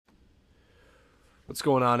What's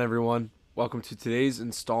going on, everyone? Welcome to today's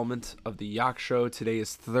installment of the Jach Show. Today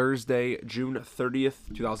is Thursday, June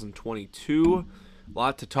 30th, 2022. A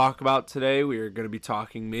lot to talk about today. We are going to be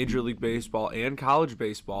talking Major League Baseball and college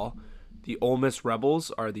baseball. The Ole Miss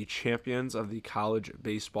Rebels are the champions of the college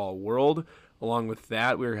baseball world. Along with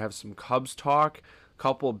that, we have some Cubs talk, a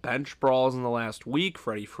couple bench brawls in the last week.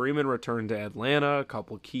 Freddie Freeman returned to Atlanta, a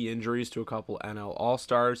couple key injuries to a couple NL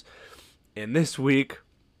All-Stars. And this week,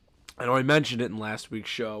 I know I mentioned it in last week's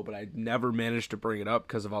show, but I never managed to bring it up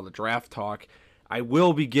because of all the draft talk. I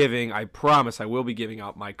promise I will be giving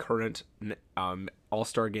out my current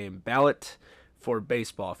All-Star Game ballot for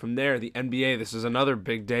baseball. From there, the NBA, this is another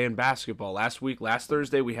big day in basketball. Last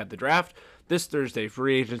Thursday, we had the draft. This Thursday,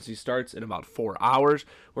 free agency starts in about 4 hours.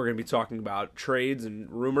 We're going to be talking about trades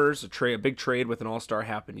and rumors. A big trade with an all-star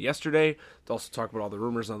happened yesterday. To also talk about all the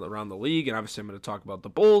rumors around the league, and obviously I'm going to talk about the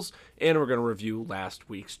Bulls, and we're going to review last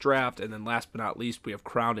week's draft. And then last but not least, we have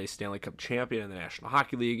crowned a Stanley Cup champion in the National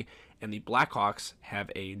Hockey League, and the Blackhawks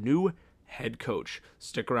have a new head coach.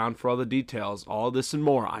 Stick around for all the details, all this and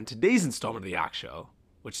more on today's installment of the Jach Show,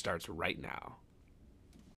 which starts right now.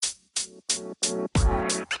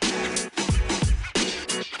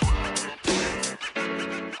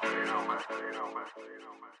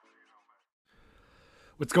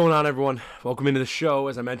 What's going on, everyone? Welcome into the show.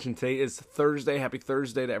 As I mentioned, today is Thursday. Happy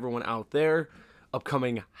Thursday to everyone out there.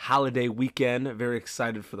 Upcoming holiday weekend. Very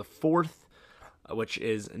excited for the 4th, which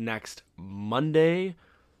is next Monday.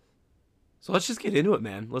 So let's just get into it,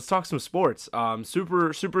 man. Let's talk some sports.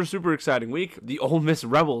 Super exciting week. The Ole Miss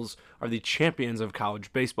Rebels are the champions of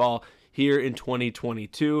college baseball here in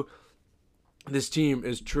 2022. This team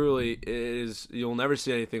you'll never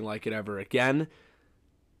see anything like it ever again.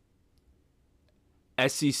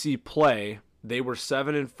 SEC play, they were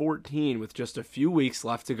 7-14 with just a few weeks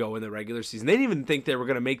left to go in the regular season. They didn't even think they were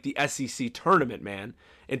going to make the SEC tournament, man.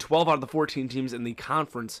 And 12 out of the 14 teams in the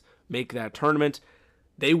conference make that tournament.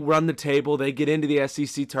 They run the table. They get into the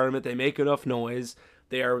SEC tournament. They make enough noise.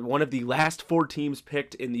 They are one of the last 4 teams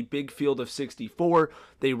picked in the big field of 64.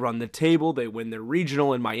 They run the table. They win their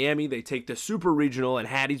regional in Miami. They take the super regional in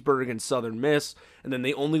Hattiesburg and Southern Miss. And then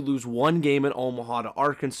they only lose one game in Omaha to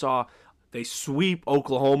Arkansas. They sweep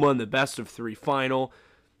Oklahoma in the best-of-3 final.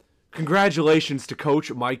 Congratulations to Coach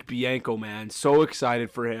Mike Bianco, man. So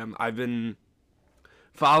excited for him. I've been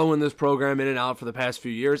following this program in and out for the past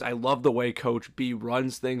few years. I love the way Coach B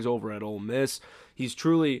runs things over at Ole Miss. He's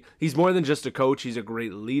more than just a coach. He's a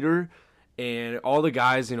great leader. And all the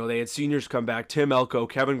guys, they had seniors come back. Tim Elko,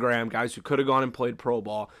 Kevin Graham, guys who could have gone and played pro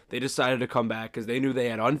ball. They decided to come back because they knew they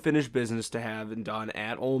had unfinished business to have and done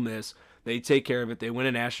at Ole Miss. They take care of it. They win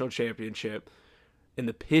a national championship. And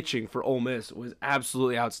the pitching for Ole Miss was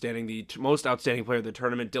absolutely outstanding. The most outstanding player of the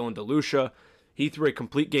tournament, Dylan DeLucia, he threw a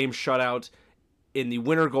complete game shutout in the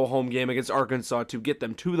winner-go-home game against Arkansas to get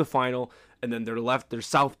them to the final. And then their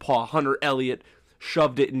southpaw, Hunter Elliott,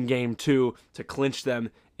 shoved it in game 2 to clinch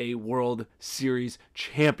them a World Series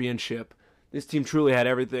championship. This team truly had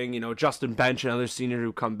everything. Justin Bench, another senior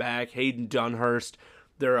who come back, Hayden Dunhurst,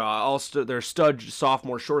 their stud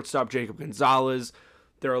sophomore shortstop Jacob Gonzalez,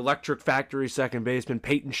 their electric factory second baseman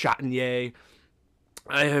Peyton Chatinier.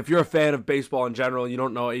 If you're a fan of baseball in general,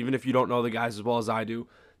 even if you don't know the guys as well as I do,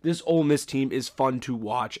 this Ole Miss team is fun to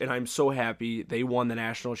watch, and I'm so happy they won the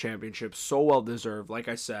national championship. So well deserved. Like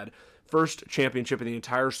I said, first championship in the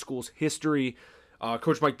entire school's history.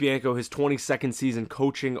 Coach Mike Bianco, his 22nd season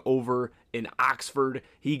coaching over in Oxford,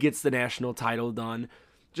 he gets the national title done.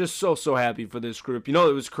 Just so happy for this group. It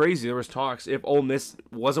was crazy. There was talks. If Ole Miss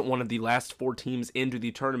wasn't one of the last 4 teams into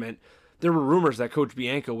the tournament, there were rumors that Coach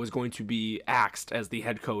Bianco was going to be axed as the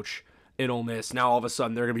head coach in Ole Miss. Now all of a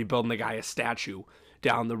sudden they're going to be building the guy a statue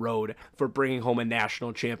down the road for bringing home a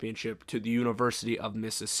national championship to the University of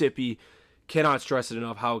Mississippi. Cannot stress it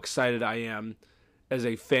enough how excited I am as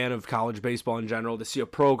a fan of college baseball in general to see a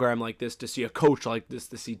program like this, to see a coach like this,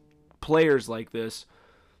 to see players like this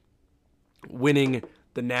winning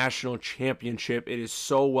the national championship. It is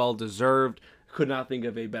so well deserved. Could not think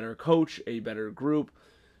of a better coach, a better group.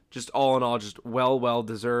 Just all in all, just well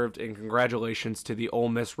deserved. And congratulations to the Ole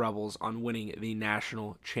Miss Rebels on winning the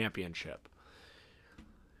national championship.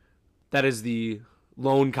 That is the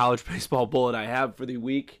lone college baseball bullet I have for the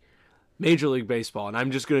week. Major League Baseball. And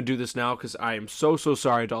I'm just going to do this now because I am so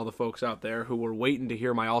sorry to all the folks out there who were waiting to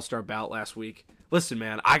hear my All-Star ballot last week. Listen,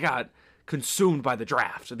 man, I got consumed by the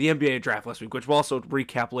draft, the NBA draft last week, which we'll also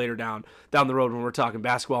recap later down the road when we're talking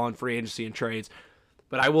basketball and free agency and trades.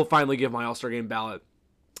 But I will finally give my All-Star Game ballot.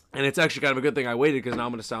 And it's actually kind of a good thing I waited because now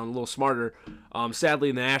I'm going to sound a little smarter. Sadly,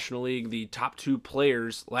 in the National League, the top 2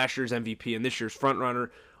 players, last year's MVP and this year's frontrunner,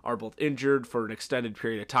 are both injured for an extended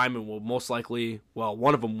period of time and will most likely, well,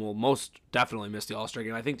 one of them will most definitely miss the All-Star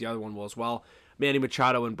game. I think the other one will as well. Manny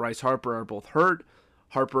Machado and Bryce Harper are both hurt.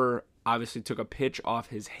 Harper obviously took a pitch off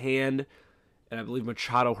his hand, and I believe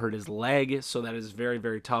Machado hurt his leg, so that is very,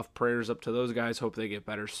 very tough. Prayers up to those guys. Hope they get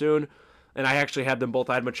better soon. And I actually had them both.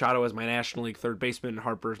 I had Machado as my National League third baseman and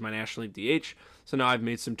Harper as my National League DH. So now I've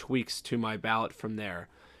made some tweaks to my ballot from there.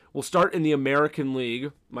 We'll start in the American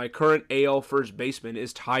League. My current AL first baseman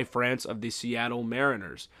is Ty France of the Seattle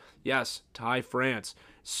Mariners. Yes, Ty France.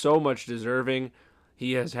 So much deserving.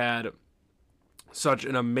 He has had such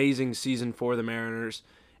an amazing season for the Mariners.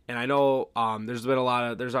 And I know there's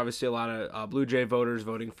obviously a lot of Blue Jay voters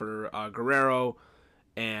voting for Guerrero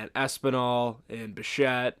and Espinal and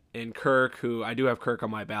Bichette and Kirk, who I do have Kirk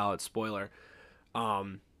on my ballot, spoiler.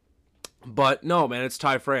 But no, man, it's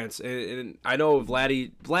Ty France. And I know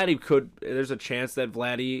Vladdy there's a chance that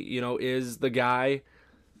Vladdy, is the guy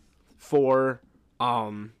for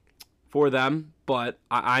them, but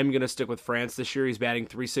I'm going to stick with France this year. He's batting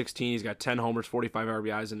 .316. He's got 10 homers, 45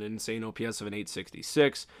 RBIs, and an insane OPS of an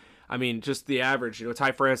 .866. I mean, just the average,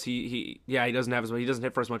 Ty France, he doesn't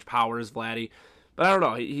hit for as much power as Vladdy. But I don't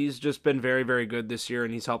know. He's just been very, very good this year,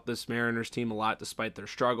 and he's helped this Mariners team a lot despite their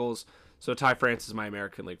struggles. So Ty France is my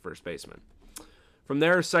American League first baseman. From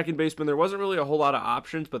there, second baseman, there wasn't really a whole lot of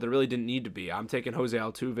options, but there really didn't need to be. I'm taking Jose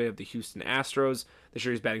Altuve of the Houston Astros. This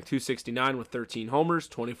year he's batting .269 with 13 homers,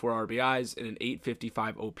 24 RBIs, and an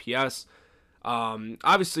 .855 OPS.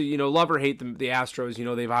 Obviously, love or hate the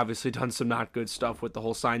Astros, they've obviously done some not good stuff with the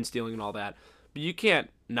whole sign stealing and all that. But you can't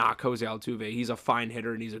knock Jose Altuve. He's a fine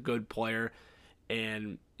hitter, and he's a good player.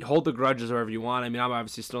 And hold the grudges wherever you want. I mean, I'm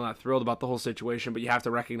obviously still not thrilled about the whole situation, but you have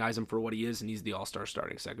to recognize him for what he is, and he's the all-star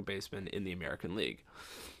starting second baseman in the American League.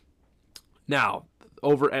 Now,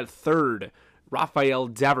 over at third, Rafael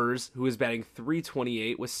Devers, who is batting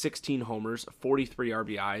 .328 with 16 homers, 43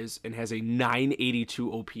 RBIs, and has a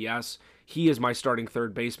 .982 OPS. He is my starting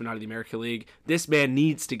third baseman out of the American League. This man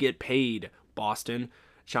needs to get paid, Boston.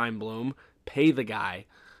 Chime Bloom. Pay the guy.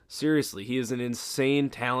 Seriously, he is an insane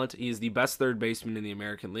talent. He is the best third baseman in the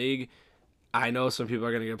American League. I know some people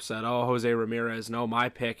are going to get upset. Oh, Jose Ramirez. No, my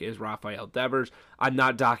pick is Rafael Devers. I'm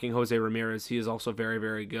not docking Jose Ramirez. He is also very,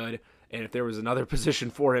 very good. And if there was another position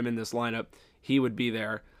for him in this lineup, he would be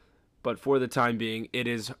there. But for the time being, it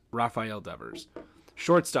is Rafael Devers.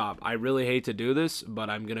 Shortstop, I really hate to do this, but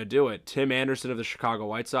I'm going to do it. Tim Anderson of the Chicago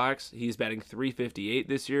White Sox. He's batting .358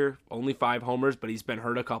 this year. Only 5 homers, but he's been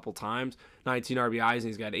hurt a couple times. 19 RBIs, and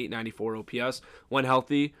he's got .894 OPS. When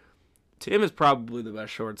healthy, Tim is probably the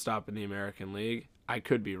best shortstop in the American League. I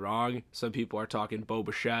could be wrong. Some people are talking Bo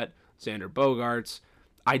Bichette, Xander Bogaerts.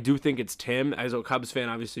 I do think it's Tim. As a Cubs fan,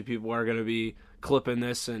 obviously people are going to be clipping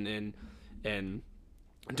this and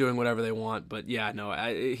doing whatever they want. But yeah, no,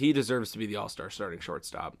 he deserves to be the all-star starting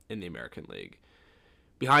shortstop in the American League.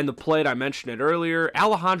 Behind the plate, I mentioned it earlier,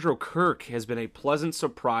 Alejandro Kirk has been a pleasant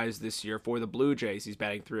surprise this year for the Blue Jays. He's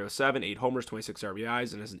batting .307, 8 homers, 26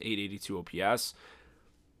 RBIs, and has an .882 OPS.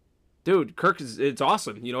 Dude, it's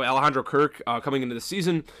awesome. Alejandro Kirk, coming into the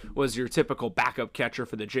season, was your typical backup catcher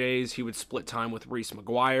for the Jays. He would split time with Reese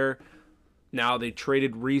McGuire. Now they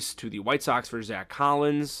traded Reese to the White Sox for Zach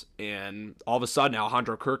Collins, and all of a sudden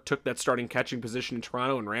Alejandro Kirk took that starting catching position in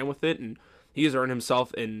Toronto and ran with it, and he has earned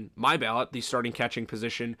himself, in my ballot, the starting catching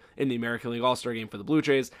position in the American League All-Star Game for the Blue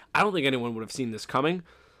Jays. I don't think anyone would have seen this coming.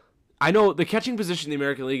 I know the catching position in the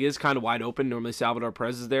American League is kind of wide open. Normally Salvador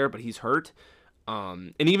Perez is there, but he's hurt.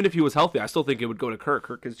 And even if he was healthy, I still think it would go to Kirk.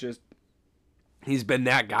 Kirk is just... He's been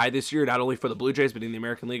that guy this year, not only for the Blue Jays, but in the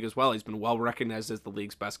American League as well. He's been well recognized as the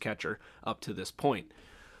league's best catcher up to this point.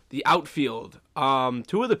 The outfield. 2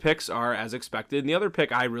 of the picks are as expected, and the other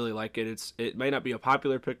pick, I really like it. It might not be a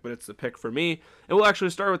popular pick, but it's the pick for me. And we'll actually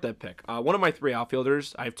start with that pick. One of my 3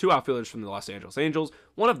 outfielders, I have 2 outfielders from the Los Angeles Angels.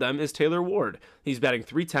 One of them is Taylor Ward. He's batting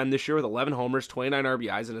 .310 this year with 11 homers, 29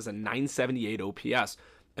 RBIs, and has a .978 OPS.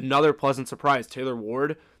 Another pleasant surprise. Taylor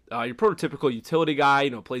Ward, your prototypical utility guy,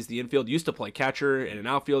 plays the infield, used to play catcher and an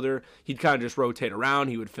outfielder. He'd kind of just rotate around.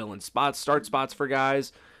 He would fill in spots, start spots for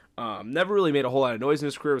guys. Never really made a whole lot of noise in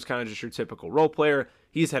his career. Was kind of just your typical role player.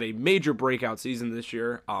 He's had a major breakout season this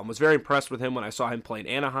year. Was very impressed with him when I saw him play in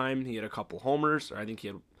Anaheim. He had a couple homers, or I think he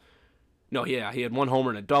had 1 homer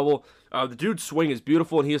and a double. The dude's swing is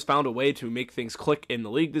beautiful, and he has found a way to make things click in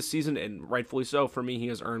the league this season, and rightfully so. For me, he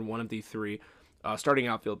has earned one of the 3 starting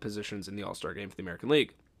outfield positions in the All-Star Game for the American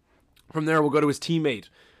League. From there, we'll go to his teammate,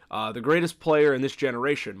 the greatest player in this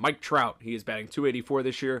generation, Mike Trout. He is batting .284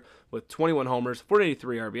 this year with 21 homers,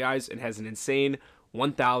 483 RBIs, and has an insane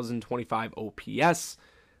 1,025 OPS.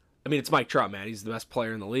 I mean, it's Mike Trout, man. He's the best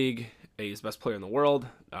player in the league. He's the best player in the world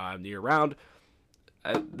year-round.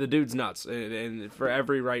 The dude's nuts, and for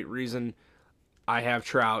every right reason, I have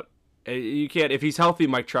Trout. You can't, if he's healthy,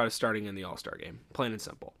 Mike Trout is starting in the All-Star game, plain and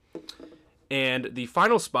simple. And the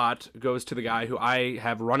final spot goes to the guy who I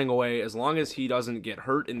have running away as long as he doesn't get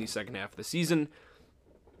hurt in the second half of the season.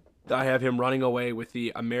 I have him running away with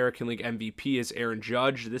the American League MVP as Aaron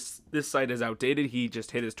Judge. This site is outdated. He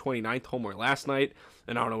just hit his 29th homer last night,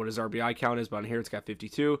 and I don't know what his RBI count is, but on here it's got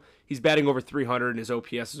 52. He's batting over 300, and his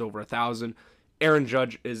OPS is over 1,000. Aaron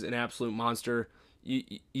Judge is an absolute monster.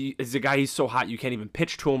 He's a guy, he's so hot you can't even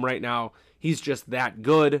pitch to him right now. He's just that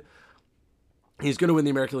good. He's going to win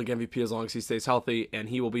the American League MVP as long as he stays healthy, and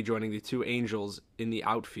he will be joining the two Angels in the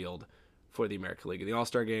outfield for the American League in the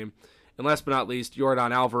All-Star game. And last but not least,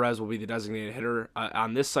 Yordan Alvarez will be the designated hitter.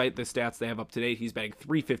 On this site, the stats they have up to date, he's batting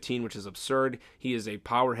 .315, which is absurd. He is a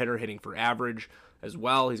power hitter hitting for average as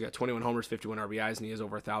well. He's got 21 homers, 51 RBIs, and he has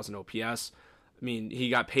over 1,000 OPS. I mean, he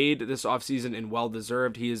got paid this offseason and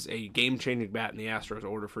well-deserved. He is a game-changing bat in the Astros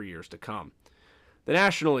order for years to come. The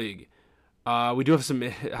National League, we do have some...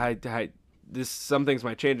 some things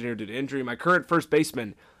might change in here due to injury. My current first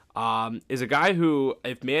baseman is a guy who,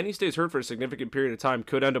 if Manny stays hurt for a significant period of time,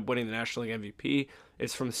 could end up winning the National League MVP.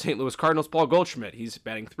 It's from the St. Louis Cardinals, Paul Goldschmidt. He's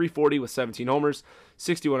batting .340 with 17 homers,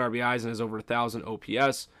 61 RBIs, and has over 1,000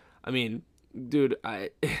 OPS. I mean, dude,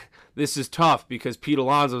 this is tough because Pete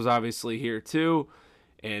Alonso's obviously here too,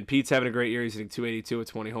 and Pete's having a great year. He's hitting .282 with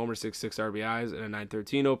 20 homers, 66 RBIs, and a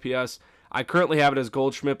 .913 OPS. I currently have it as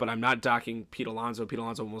Goldschmidt, but I'm not docking Pete Alonso. Pete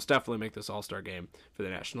Alonso will most definitely make this All-Star game for the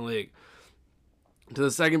National League. To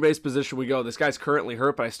the second base position we go. This guy's currently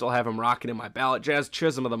hurt, but I still have him rocking in my ballot. Jazz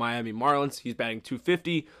Chisholm of the Miami Marlins. He's batting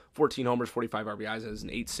 .250, 14 homers, 45 RBIs, and has an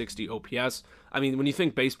 .860 OPS. I mean, when you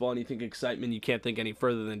think baseball and you think excitement, you can't think any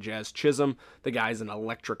further than Jazz Chisholm. The guy's an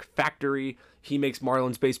electric factory. He makes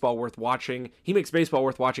Marlins baseball worth watching. He makes baseball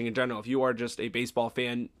worth watching in general. If you are just a baseball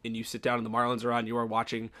fan and you sit down and the Marlins are on, you are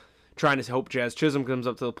watching, trying to hope Jazz Chisholm comes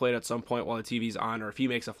up to the plate at some point while the TV's on, or if he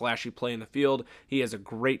makes a flashy play in the field. He has a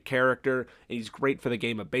great character, and he's great for the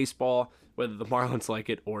game of baseball, whether the Marlins like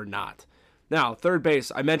it or not. Now, third base,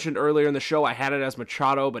 I mentioned earlier in the show I had it as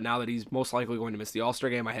Machado, but now that he's most likely going to miss the All-Star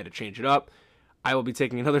game, I had to change it up. I will be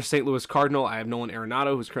taking another St. Louis Cardinal. I have Nolan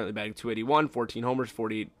Arenado, who's currently batting .281, 14 homers,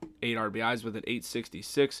 48 RBIs with an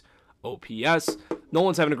 .866 OPS.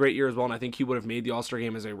 Nolan's having a great year as well, and I think he would have made the All-Star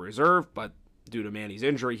game as a reserve, but due to Manny's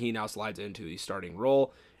injury, he now slides into the starting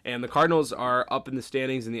role. And the Cardinals are up in the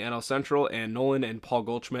standings in the NL Central, and Nolan and Paul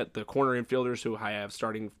Goldschmidt, the corner infielders who I have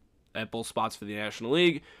starting at both spots for the National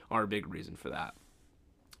League, are a big reason for that.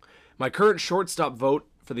 My current shortstop vote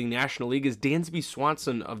for the National League is Dansby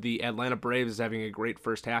Swanson of the Atlanta Braves, is having a great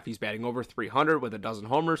first half. He's batting over 300 with a dozen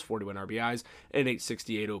homers, 41 RBIs, and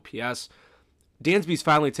 868 OPS. Dansby's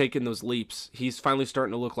finally taken those leaps. He's finally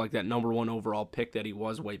starting to look like that number one overall pick that he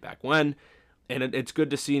was way back when. And it's good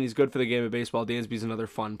to see, and he's good for the game of baseball. Dansby's another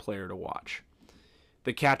fun player to watch.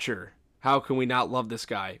 The catcher, how can we not love this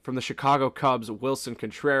guy? From the Chicago Cubs, Wilson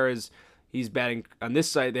Contreras. He's batting, on this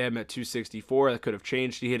site, they have him at .264. That could have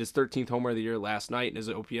changed. He hit his 13th homer of the year last night, and his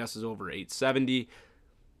OPS is over 870.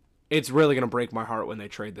 It's really going to break my heart when they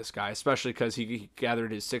trade this guy, especially because he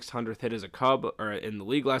gathered his 600th hit as a Cub, or in the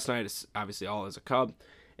league last night. It's obviously all as a Cub.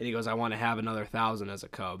 And he goes, I want to have another 1,000 as a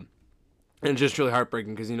Cub. And it's just really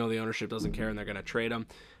heartbreaking because the ownership doesn't care and they're going to trade him.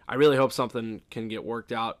 I really hope something can get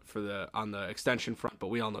worked out on the extension front, but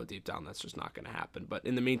we all know deep down that's just not going to happen. But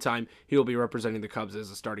in the meantime, he will be representing the Cubs as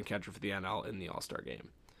a starting catcher for the NL in the All-Star game.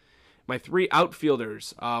 My three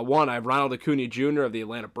outfielders. One, I have Ronald Acuna Jr. of the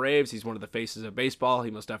Atlanta Braves. He's one of the faces of baseball. He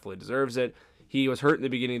most definitely deserves it. He was hurt in the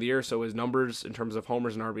beginning of the year, so his numbers in terms of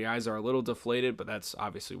homers and RBIs are a little deflated, but that's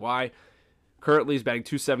obviously why. Currently, he's batting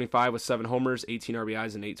 .275 with 7 homers, 18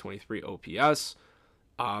 RBIs, and 823 OPS.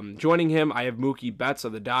 Joining him, I have Mookie Betts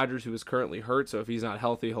of the Dodgers, who is currently hurt, so if he's not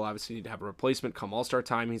healthy, he'll obviously need to have a replacement come All-Star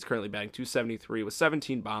time. He's currently batting .273 with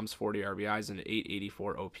 17 bombs, 40 RBIs, and an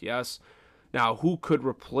 884 OPS. Now, who could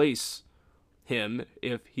replace him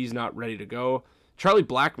if he's not ready to go? Charlie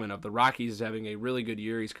Blackmon of the Rockies is having a really good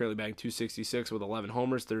year. He's currently batting .266 with 11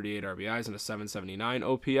 homers, 38 RBIs, and a 779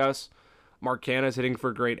 OPS. Mark Canha's hitting for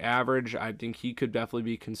a great average. I think he could definitely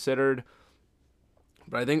be considered.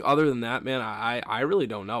 But I think other than that, man, I really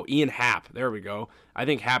don't know. Ian Happ, there we go. I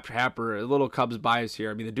think Happer, a little Cubs bias here.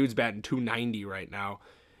 I mean, the dude's batting .290 right now,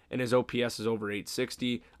 and his OPS is over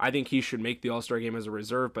 860. I think he should make the All-Star game as a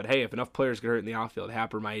reserve. But hey, if enough players get hurt in the outfield,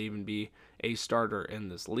 Happer might even be a starter in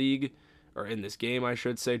this league, or in this game, I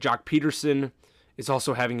should say. Jach Peterson is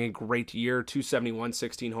also having a great year. 271,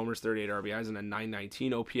 16 homers, 38 RBIs, and a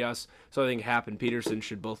 919 OPS. So I think Happ and Peterson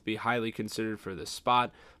should both be highly considered for this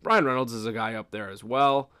spot. Brian Reynolds is a guy up there as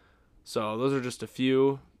well. So those are just a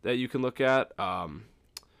few that you can look at.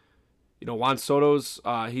 Juan Soto's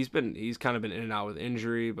he's kind of been in and out with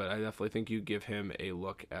injury, but I definitely think you give him a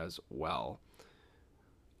look as well.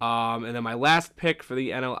 And then my last pick for the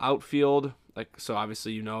NL outfield, so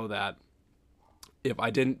obviously you know that if I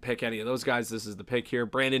didn't pick any of those guys, this is the pick here.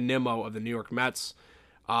 Brandon Nimmo of the New York Mets.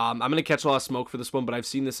 I'm going to catch a lot of smoke for this one, but I've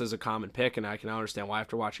seen this as a common pick, and I can understand why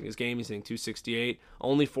after watching his game. He's hitting 268,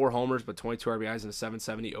 only 4 homers, but 22 RBIs and a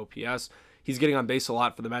 770 OPS. He's getting on base a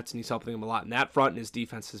lot for the Mets, and he's helping them a lot in that front, and his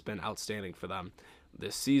defense has been outstanding for them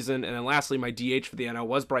this season. And then lastly, my DH for the NL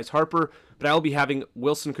was Bryce Harper, but I will be having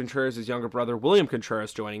Wilson Contreras' younger brother, William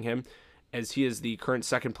Contreras, joining him, as he is the current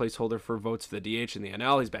second place holder for votes for the DH in the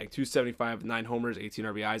NL. He's batting 275, 9 homers, 18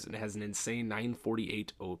 RBIs, and has an insane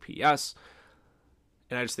 948 OPS.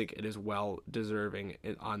 And I just think it is well deserving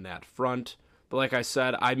on that front. But like I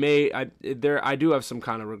said, I do have some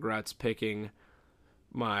kind of regrets picking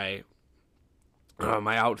my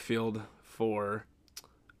my outfield for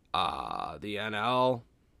the NL.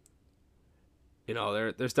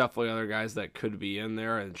 There's definitely other guys that could be in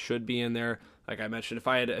there and should be in there. Like I mentioned, if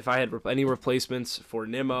I had any replacements for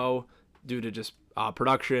Nimmo due to just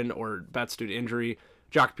production or bets due to injury,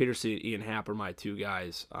 Jach Peterson and Ian Happ are my 2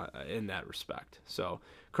 guys in that respect. So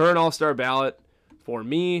current All-Star ballot for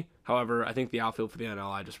me. However, I think the outfield for the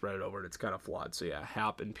NL, I just read it over and it's kind of flawed. So yeah,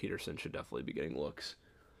 Happ and Peterson should definitely be getting looks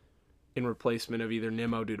in replacement of either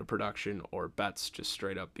Nimmo due to production or Betts just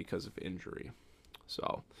straight up because of injury.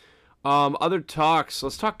 So other talks.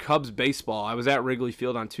 Let's talk Cubs baseball. I was at Wrigley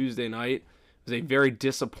Field on Tuesday night. It was a very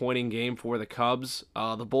disappointing game for the Cubs.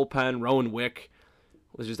 The bullpen, Rowan Wick,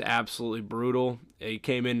 was just absolutely brutal. He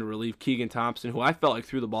came in to relieve Keegan Thompson, who I felt like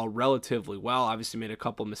threw the ball relatively well. Obviously made a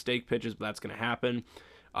couple mistake pitches, but that's going to happen.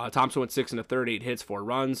 Thompson went 6 1/3, 8 hits, 4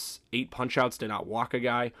 runs, 8 punch-outs, did not walk a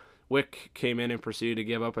guy. Wick came in and proceeded to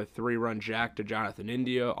give up a 3-run jack to Jonathan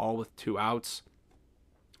India, all with 2 outs.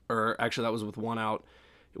 Or actually, that was with 1 out.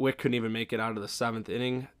 Wick couldn't even make it out of the 7th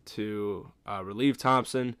inning to relieve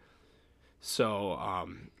Thompson. So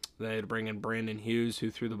they had to bring in Brandon Hughes,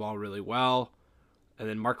 who threw the ball really well. And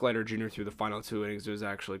then Mark Leiter Jr. threw the final 2 innings. It was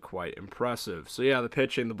actually quite impressive. So yeah, the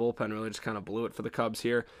pitching, the bullpen really just kind of blew it for the Cubs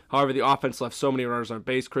here. However, the offense left so many runners on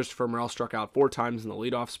base. Christopher Morel struck out 4 times in the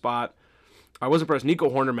leadoff spot. I was impressed. Nico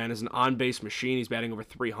Hornerman is an on-base machine. He's batting over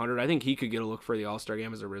 300. I think he could get a look for the All-Star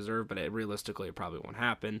game as a reserve, but realistically, it probably won't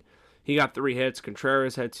happen. He got 3 hits.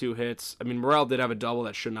 Contreras had 2 hits. I mean, Morel did have a double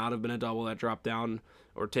that should not have been a double that dropped down.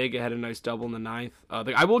 Ortega had a nice double in the 9th.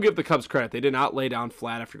 I will give the Cubs credit. They did not lay down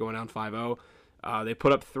flat after going down 5-0. They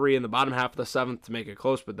put up 3 in the bottom half of the 7th to make it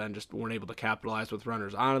close, but then just weren't able to capitalize with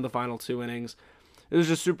runners on in the final 2 innings. It was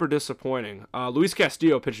just super disappointing. Luis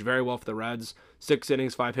Castillo pitched very well for the Reds. 6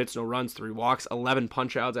 innings, 5 hits, no runs, 3 walks, 11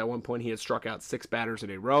 punch-outs. At one point, he had struck out 6 batters in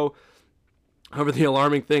a row. However, the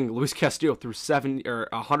alarming thing, Luis Castillo threw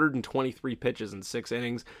 123 pitches in 6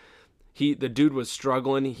 innings. The dude was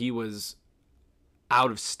struggling. He was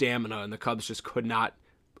out of stamina, and the Cubs just could not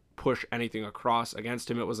push anything across against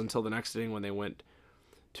him. It was until the next inning when they went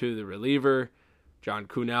to the reliever, John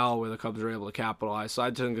Cunell, where the Cubs were able to capitalize. So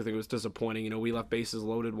I think it was disappointing. We left bases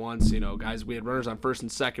loaded once. Guys, we had runners on first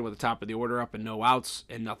and second with the top of the order up and no outs,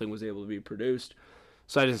 and nothing was able to be produced.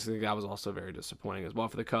 So I just think that was also very disappointing as well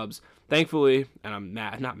for the Cubs. Thankfully, and I'm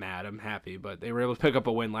not mad, I'm happy, but they were able to pick up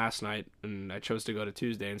a win last night, and I chose to go to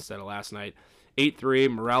Tuesday instead of last night. 8-3,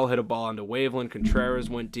 Morel hit a ball onto Waveland, Contreras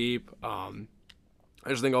went deep. I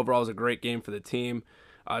just think overall it was a great game for the team.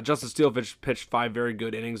 Justin Steele pitched 5 very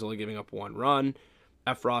good innings, only giving up 1 run.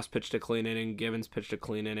 F. Ross pitched a clean inning, Givens pitched a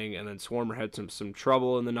clean inning, and then Swarmer had some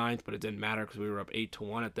trouble in the 9th, but it didn't matter because we were up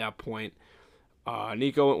 8-1 at that point.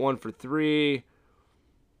 Nico went 1 for 3.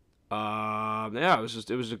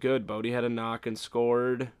 It was a good. Bodie had a knock and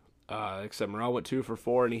scored. Except Morel went 2 for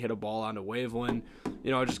 4, and he hit a ball onto Waveland.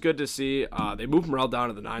 Just good to see. They moved Morel down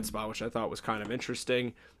to the 9th spot, which I thought was kind of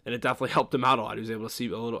interesting, and it definitely helped him out a lot. He was able to see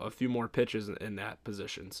a few more pitches in that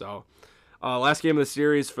position. So, last game of the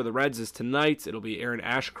series for the Reds is tonight. It'll be Aaron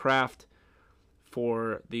Ashcraft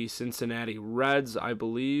for the Cincinnati Reds, I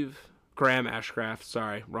believe. Graham Ashcraft,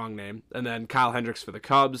 sorry, wrong name. And then Kyle Hendricks for the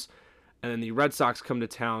Cubs. And then the Red Sox come to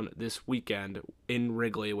town this weekend in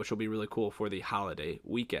Wrigley, which will be really cool for the holiday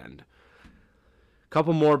weekend.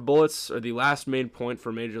 Couple more bullets, or the last main point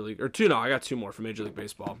for Major League, I got 2 more for Major League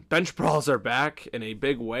Baseball. Bench brawls are back in a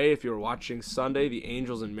big way. If you were watching Sunday, the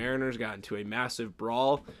Angels and Mariners got into a massive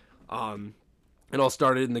brawl. It all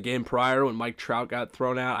started in the game prior when Mike Trout got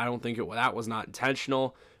thrown out. I don't think that was not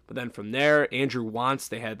intentional. But then from there, Andrew Wantz,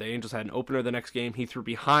 the Angels had an opener the next game. He threw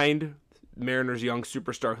behind Mariners' young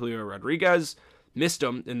superstar Julio Rodriguez, missed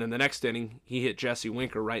him, and then the next inning, he hit Jesse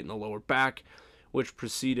Winker right in the lower back, which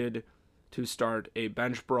proceeded to start a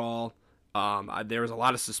bench brawl. There was a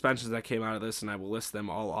lot of suspensions that came out of this, and I will list them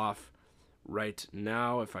all off right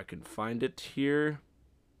now if I can find it here.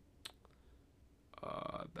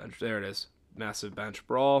 There it is. Massive bench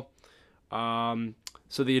brawl.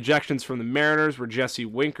 So the ejections from the Mariners were Jesse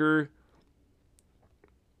Winker.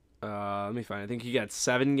 Let me find it. I think he got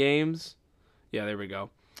 7 games. Yeah, there we go.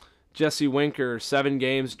 Jesse Winker, 7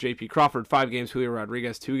 games. J.P. Crawford, 5 games. Julio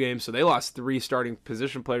Rodriguez, 2 games. So they lost 3 starting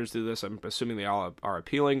position players through this. I'm assuming they all are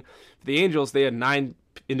appealing. For the Angels, they had 9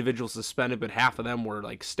 individuals suspended, but half of them were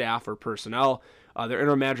like staff or personnel. Their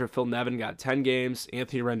interim manager, Phil Nevin, got 10 games.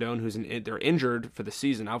 Anthony Rendon, they're injured for the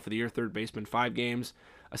season, out for the year, third baseman, 5 games.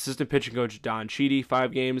 Assistant pitching coach Don Cheedy,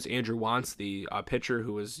 5 games. Andrew Wantz, the pitcher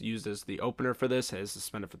who was used as the opener for this, has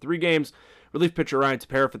suspended for 3 games. Relief pitcher Ryan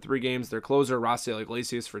Tepera for 3 games. Their closer, Rafael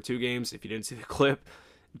Iglesias, for 2 games. If you didn't see the clip,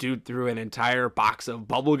 dude threw an entire box of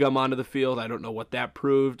bubblegum onto the field. I don't know what that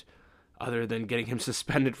proved, other than getting him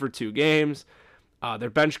suspended for 2 games. Their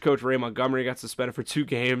bench coach, Ray Montgomery, got suspended for 2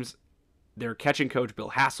 games. Their catching coach,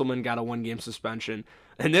 Bill Hasselman, got a 1-game suspension.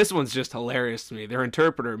 And this one's just hilarious to me. Their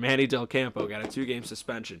interpreter, Manny Del Campo, got a 2-game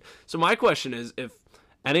suspension. So my question is, if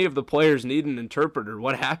any of the players need an interpreter,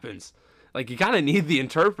 what happens? Like, you kind of need the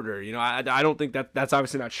interpreter. You know, I don't think that's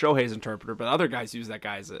obviously not Shohei's interpreter, but other guys use that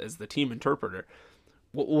guy as the team interpreter.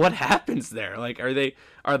 What happens there? Like, are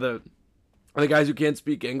the guys who can't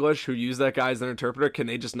speak English who use that guy as their interpreter, can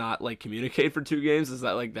they just not like communicate for 2 games? Is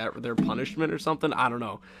that like their punishment or something? I don't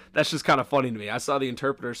know. That's just kind of funny to me. I saw the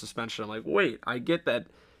interpreter suspension. I'm like, wait, I get that,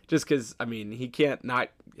 just because, I mean, he can't not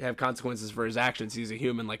have consequences for his actions. He's a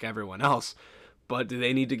human like everyone else. But do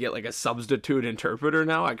they need to get like a substitute interpreter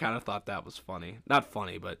now? I kind of thought that was funny. Not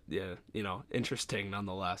funny, but yeah, you know, interesting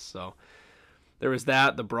nonetheless. So there was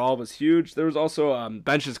that. The brawl was huge. There was also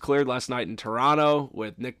benches cleared last night in Toronto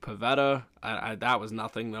with Nick Pivetta. That was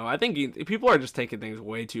nothing, though. I think people are just taking things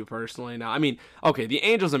way too personally now. I mean, okay, the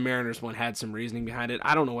Angels and Mariners one had some reasoning behind it.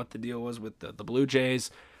 I don't know what the deal was with the Blue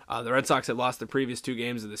Jays. The Red Sox had lost the previous 2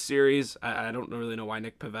 games of the series. I don't really know why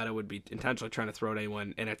Nick Pivetta would be intentionally trying to throw at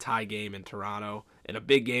anyone in a tie game in Toronto, in a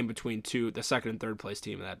big game between the second and third place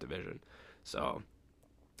team in that division. So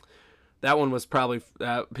that one was probably,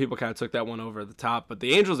 people kind of took that one over the top, but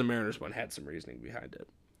the Angels and Mariners one had some reasoning behind it.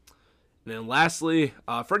 And then lastly,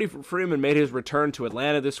 Freddie Freeman made his return to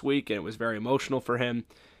Atlanta this week, and it was very emotional for him.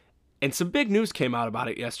 And some big news came out about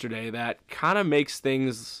it yesterday that kind of makes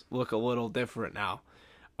things look a little different now.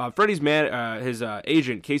 Freddie's his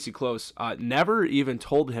agent, Casey Close, never even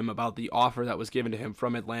told him about the offer that was given to him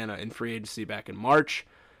from Atlanta in free agency back in March,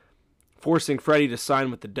 forcing Freddie to sign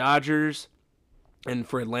with the Dodgers and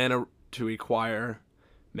for Atlanta to acquire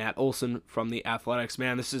Matt Olson from the Athletics.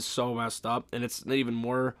 Man, this is so messed up, and it's even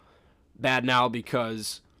more bad now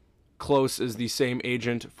because Close is the same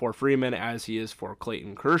agent for Freeman as he is for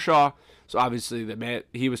Clayton Kershaw. So obviously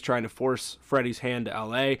he was trying to force Freddie's hand to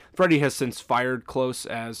LA. Freddie has since fired Close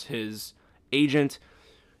as his agent.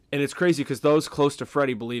 And it's crazy because those close to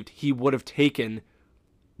Freddie believed he would have taken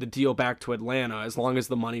the deal back to Atlanta as long as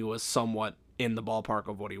the money was somewhat in the ballpark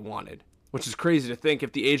of what he wanted. Which is crazy to think.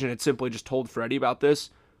 If the agent had simply just told Freddie about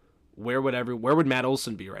this, where would Matt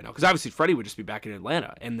Olson be right now? Because obviously Freddie would just be back in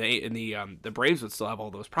Atlanta, and the Braves would still have all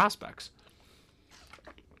those prospects.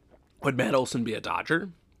 Would Matt Olson be a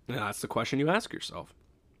Dodger? That's the question you ask yourself.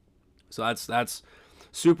 So that's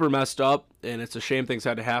super messed up, and it's a shame things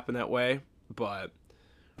had to happen that way. But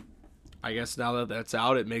I guess now that that's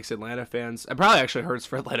out, it makes Atlanta fans, it probably actually hurts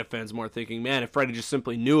for Atlanta fans more, thinking, man, if Freddie just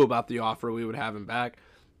simply knew about the offer, we would have him back.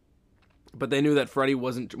 But they knew that Freddie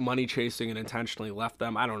wasn't money chasing and intentionally left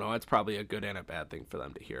them. I don't know. It's probably a good and a bad thing for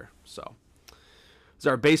them to hear. So, this is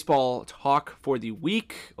our baseball talk for the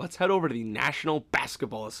week. Let's head over to the National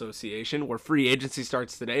Basketball Association, where free agency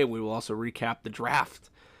starts today, and we will also recap the draft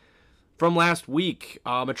from last week.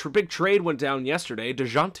 A big trade went down yesterday.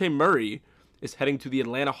 DeJounte Murray is heading to the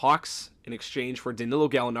Atlanta Hawks in exchange for Danilo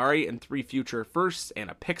Gallinari and 3 future firsts and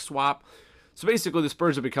a pick swap. So basically, the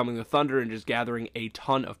Spurs are becoming the Thunder and just gathering a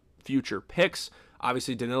ton of future picks.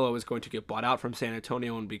 Obviously, Danilo is going to get bought out from San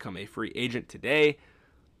Antonio and become a free agent today.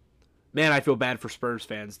 Man, I feel bad for Spurs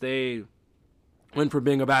fans. They went from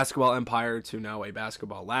being a basketball empire to now a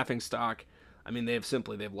basketball laughingstock. I mean,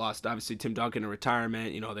 they've lost, obviously, Tim Duncan to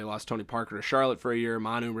retirement. You know, they lost Tony Parker to Charlotte for a year.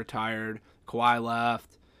 Manu retired. Kawhi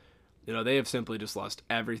left. They have simply just lost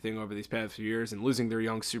everything over these past few years, and losing their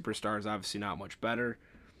young superstars obviously not much better.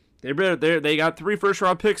 They got 3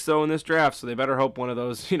 first-round picks, though, in this draft, so they better hope one of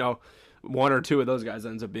those, one or two of those guys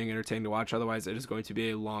ends up being entertaining to watch. Otherwise, it is going to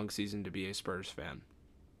be a long season to be a Spurs fan.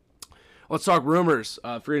 Let's talk rumors.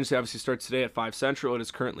 Free agency obviously starts today at 5 Central. It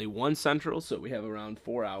is currently 1 Central, so we have around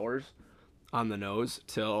 4 hours on the nose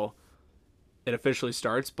till it officially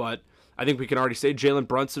starts. But I think we can already say Jalen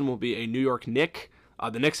Brunson will be a New York Knick.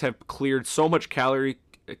 The Knicks have cleared so much salary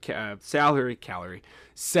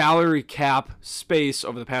cap space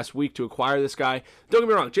over the past week to acquire this guy. Don't get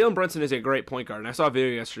me wrong, Jalen Brunson is a great point guard, and I saw a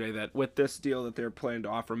video yesterday that with this deal that they're planning to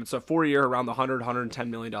offer him, it's a 4-year, around the $110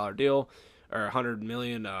 million deal, or $100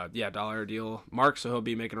 million dollar deal mark, so he'll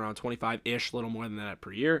be making around 25-ish, a little more than that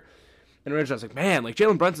per year. And originally I was like, man,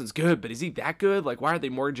 Jalen Brunson's good, but is he that good? Why are they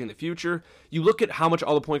mortgaging the future? You look at how much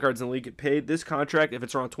all the point guards in the league get paid. This contract, if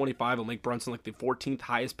it's around 25, will make Brunson the 14th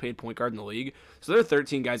highest paid point guard in the league. So there are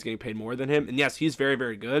 13 guys getting paid more than him. And yes, he's very,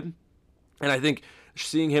 very good. And I think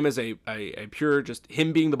seeing him as a pure, just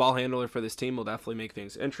him being the ball handler for this team will definitely make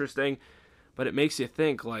things interesting. But it makes you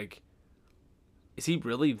think, is he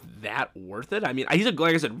really that worth it? I mean, he's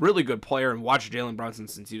like I said, really good player, and watched Jalen Brunson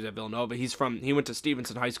since he was at Villanova. He went to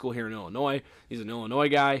Stevenson High School here in Illinois. He's an Illinois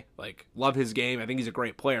guy. Love his game. I think he's a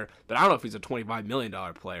great player, but I don't know if he's a $25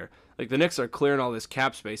 million player. The Knicks are clearing all this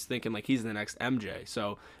cap space thinking he's the next MJ.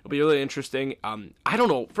 So it'll be really interesting. I don't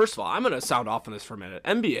know. First of all, I'm going to sound off on this for a minute.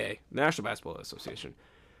 NBA, National Basketball Association.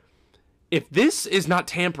 If this is not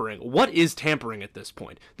tampering, what is tampering at this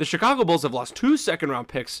point? The Chicago Bulls have lost 2 second-round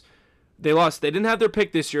picks. They didn't have their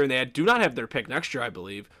pick this year, and they do not have their pick next year, I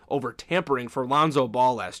believe, over tampering for Lonzo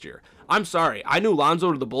Ball last year. I'm sorry. I knew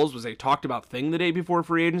Lonzo to the Bulls was a talked-about thing the day before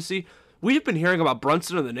free agency. We've been hearing about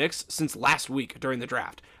Brunson and the Knicks since last week during the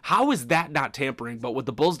draft. How is that not tampering, but what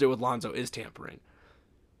the Bulls did with Lonzo is tampering?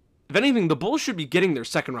 If anything, the Bulls should be getting their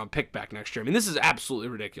second-round pick back next year. I mean, this is absolutely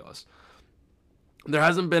ridiculous. There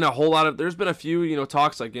hasn't been a whole lot of, there's been a few,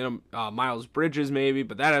 talks Miles Bridges maybe,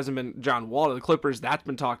 but that hasn't been John Wall to the Clippers. That's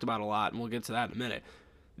been talked about a lot, and we'll get to that in a minute.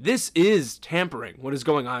 This is tampering, what is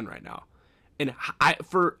going on right now. And I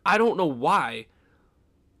don't know why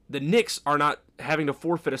the Knicks are not having to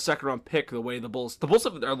forfeit a second-round pick the way the Bulls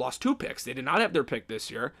have lost 2 picks. They did not have their pick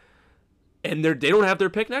this year, and they don't have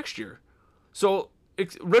their pick next year. So,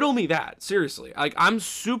 riddle me that, seriously. I'm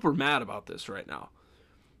super mad about this right now.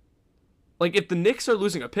 If the Knicks are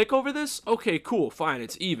losing a pick over this, okay, cool, fine,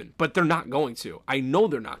 it's even. But they're not going to. I know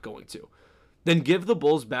they're not going to. Then give the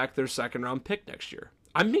Bulls back their second-round pick next year.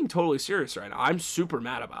 I'm being totally serious right now. I'm super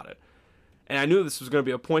mad about it. And I knew this was going to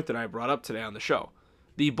be a point that I brought up today on the show.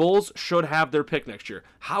 The Bulls should have their pick next year.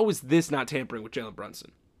 How is this not tampering with Jalen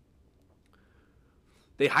Brunson?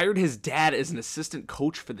 They hired his dad as an assistant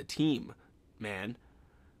coach for the team, man.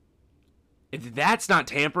 If that's not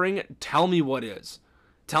tampering, tell me what is.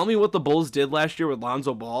 Tell me what the Bulls did last year with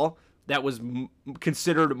Lonzo Ball that was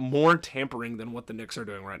considered more tampering than what the Knicks are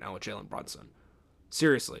doing right now with Jalen Brunson.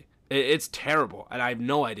 Seriously. It's terrible, and I have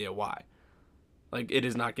no idea why. It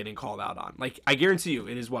is not getting called out on. I guarantee you,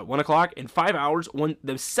 it is 1 o'clock? In 5 hours, when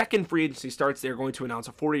the second free agency starts, they're going to announce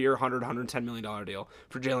a 40-year, $110 million deal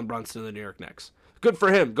for Jalen Brunson and the New York Knicks. Good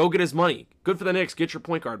for him. Go get his money. Good for the Knicks. Get your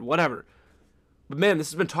point guard. Whatever. But man,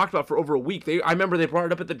 this has been talked about for over a week. I remember they brought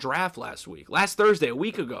it up at the draft last Thursday, a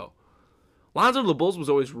week ago. Lonzo to the Bulls was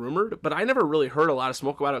always rumored, but I never really heard a lot of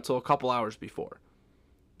smoke about it until a couple hours before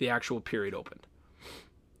the actual period opened.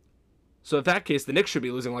 So if that case, the Knicks should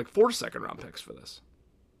be losing 4 second-round picks for this.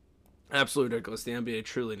 Absolutely ridiculous. The NBA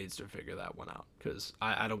truly needs to figure that one out, because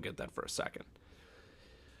I don't get that for a second.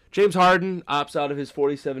 James Harden opts out of his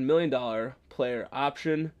 $47 million player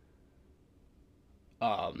option.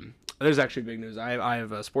 There's actually big news. I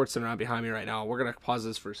have a Sports Center on behind me right now. We're going to pause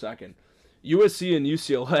this for a second. USC and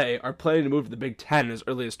UCLA are planning to move to the Big Ten as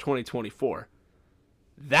early as 2024.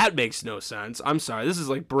 That makes no sense. I'm sorry. This is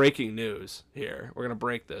breaking news here. We're going to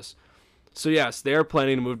break this. So yes, they are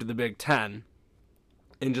planning to move to the Big Ten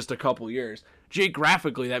in just a couple years.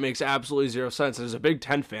 Geographically, that makes absolutely zero sense. As a Big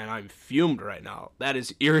Ten fan, I'm fumed right now. That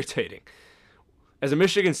is irritating. As a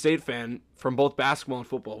Michigan State fan, from both basketball and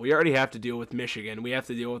football, we already have to deal with Michigan. We have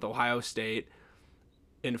to deal with Ohio State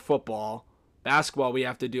in football. Basketball, we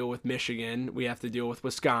have to deal with Michigan. We have to deal with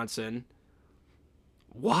Wisconsin.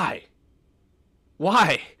 Why?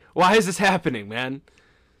 Why is this happening, man?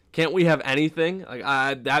 Can't we have anything?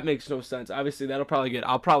 That makes no sense. Obviously,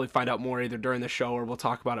 I'll probably find out more either during the show or we'll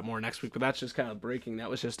talk about it more next week, but that's just kind of breaking. That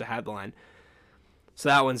was just a headline. So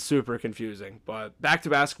that one's super confusing. But back to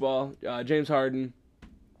basketball. James Harden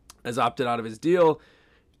has opted out of his deal.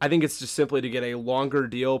 I think it's just simply to get a longer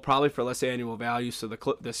deal, probably for less annual value, so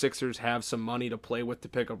the Sixers have some money to play with to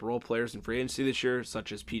pick up role players in free agency this year,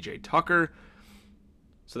 such as P.J. Tucker.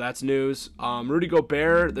 So that's news. Rudy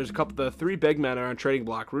Gobert, there's the three big men are on trading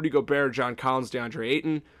block. Rudy Gobert, John Collins, DeAndre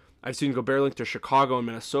Ayton. I've seen Gobert linked to Chicago and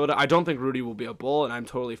Minnesota. I don't think Rudy will be a Bull, and I'm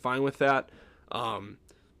totally fine with that.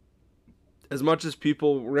 As much as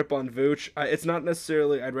people rip on Vooch, it's not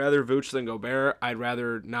necessarily I'd rather Vooch than Gobert. I'd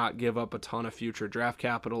rather not give up a ton of future draft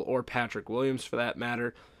capital, or Patrick Williams for that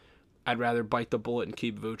matter. I'd rather bite the bullet and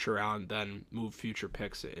keep Vooch around than move future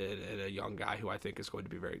picks in a young guy who I think is going to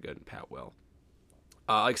be very good in Pat Will.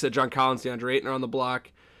 Like I said, John Collins, DeAndre Ayton are on the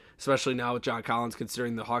block, especially now with John Collins,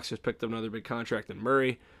 considering the Hawks just picked up another big contract in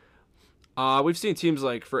Murray. We've seen teams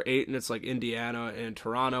like for Ayton, it's like Indiana and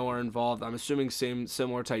Toronto are involved. I'm assuming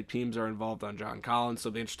similar type teams are involved on John Collins, so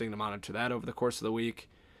it'll be interesting to monitor that over the course of the week.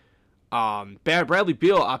 Bradley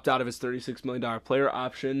Beal opted out of his $36 million player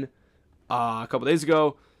option a couple days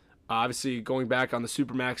ago. Obviously, going back on the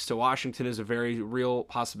Supermax to Washington is a very real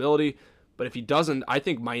possibility. But if he doesn't, I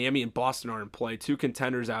think Miami and Boston are in play. Two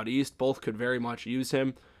contenders out east. Both could very much use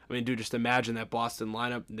him. I mean, dude, just imagine that Boston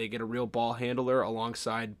lineup. They get a real ball handler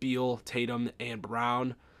alongside Beal, Tatum, and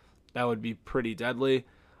Brown. That would be pretty deadly.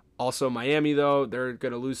 Also, Miami, though, they're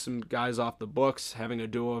going to lose some guys off the books, having a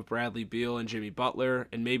duo of Bradley Beal and Jimmy Butler.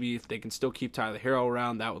 And maybe if they can still keep Tyler Hero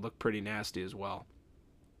around, that would look pretty nasty as well.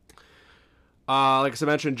 Like I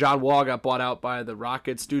mentioned, John Wall got bought out by the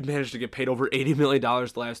Rockets. Dude managed to get paid over $80 million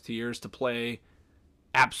the last 2 years to play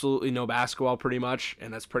absolutely no basketball pretty much,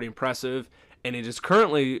 and that's pretty impressive. And it is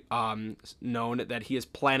currently known that he is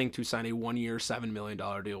planning to sign a 1-year, $7 million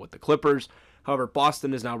deal with the Clippers. However,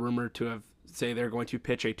 Boston is now rumored to say they're going to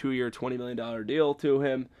pitch a 2-year, $20 million deal to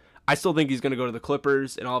him. I still think he's going to go to the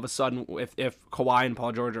Clippers, and all of a sudden, if Kawhi and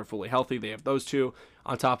Paul George are fully healthy, they have those two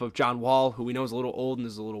on top of John Wall, who we know is a little old and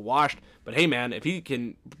is a little washed. But hey, man, if he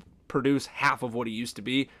can produce half of what he used to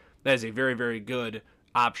be, that is a very, very good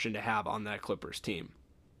option to have on that Clippers team.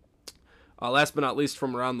 Last but not least,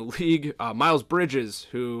 from around the league, Miles Bridges,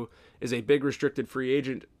 who is a big restricted free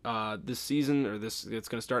agent this season, it's going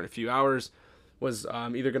to start in a few hours, was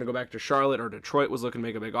either going to go back to Charlotte or Detroit, was looking to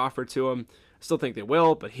make a big offer to him. I still think they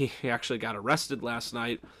will, but he actually got arrested last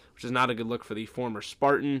night, which is not a good look for the former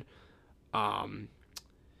Spartan.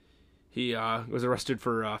 He was arrested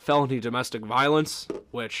for felony domestic violence,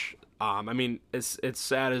 which, I mean, it's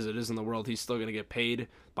sad as it is in the world, he's still going to get paid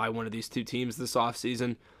by one of these two teams this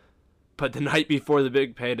offseason. But the night before the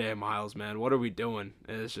big payday, Miles, man, what are we doing?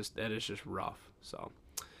 That is just rough. So,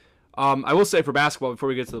 I will say for basketball, before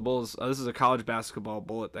we get to the Bulls, this is a college basketball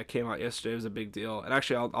bullet that came out yesterday. It was a big deal. And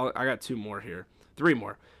actually, I got three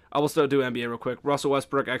more. I will still do NBA real quick. Russell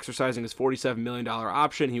Westbrook exercising his $47 million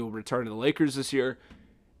option. He will return to the Lakers this year.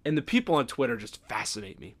 And the people on Twitter just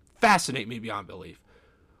fascinate me. Fascinate me beyond belief.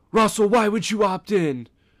 Russell, why would you opt in?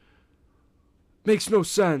 Makes no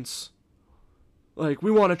sense. Like,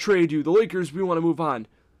 we want to trade you. The Lakers, we want to move on.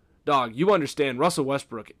 Dog, you understand Russell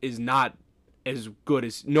Westbrook is not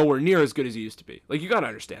nowhere near as good as he used to be. Like, you got to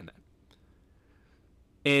understand that.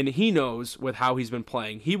 And he knows with how he's been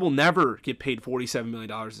playing, he will never get paid $47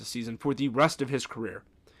 million this season for the rest of his career.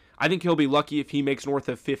 I think he'll be lucky if he makes north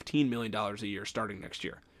of $15 million a year starting next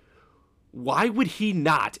year. Why would he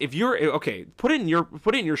not? If you're, okay, put it in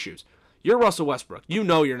your shoes. You're Russell Westbrook. You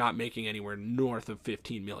know you're not making anywhere north of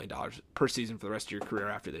 $15 million per season for the rest of your career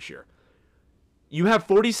after this year. You have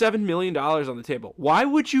 $47 million on the table. Why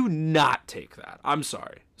would you not take that? I'm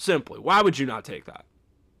sorry. Simply, why would you not take that?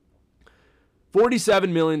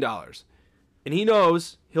 $47 million. And he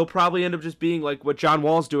knows he'll probably end up just being like what John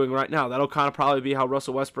Wall's doing right now. That'll kind of probably be how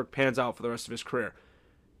Russell Westbrook pans out for the rest of his career.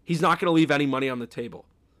 He's not going to leave any money on the table.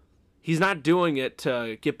 He's not doing it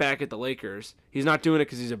to get back at the Lakers. He's not doing it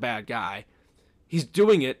because he's a bad guy. He's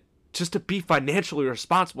doing it just to be financially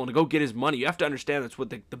responsible and to go get his money. You have to understand that's what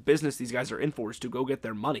the business these guys are in for, is to go get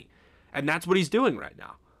their money. And that's what he's doing right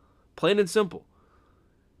now. Plain and simple.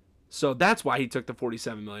 So that's why he took the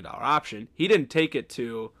 $47 million option. He didn't take it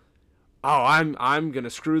to, oh, I'm going to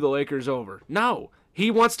screw the Lakers over. No, he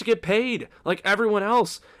wants to get paid like everyone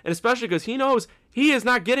else. And especially because he knows he is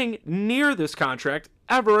not getting near this contract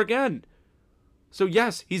ever again. So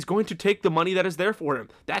yes, he's going to take the money that is there for him.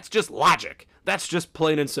 That's just logic. That's just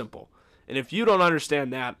plain and simple. And if you don't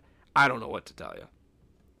understand that, I don't know what to tell you.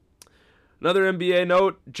 Another NBA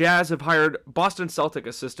note, Jazz have hired Boston Celtic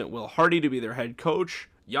assistant Will Hardy to be their head coach.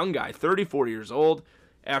 Young guy, 34 years old,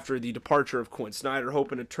 after the departure of Quinn Snyder,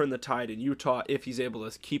 hoping to turn the tide in Utah if he's able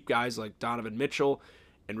to keep guys like Donovan Mitchell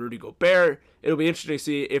and Rudy Gobert. It'll be interesting to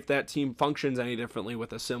see if that team functions any differently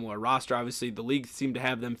with a similar roster. Obviously, the league seemed to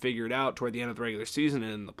have them figured out toward the end of the regular season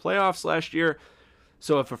and in the playoffs last year.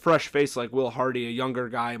 So if a fresh face like Will Hardy, a younger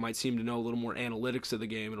guy, might seem to know a little more analytics of the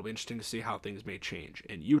game, it'll be interesting to see how things may change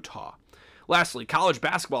in Utah. Lastly, college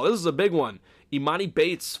basketball. This is a big one. Imani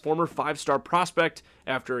Bates, former 5-star prospect,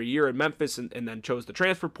 after a year in Memphis and then chose the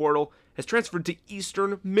transfer portal, has transferred to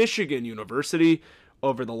Eastern Michigan University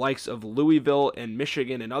over the likes of Louisville and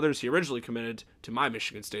Michigan and others. He originally committed to my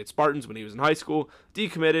Michigan State Spartans when he was in high school,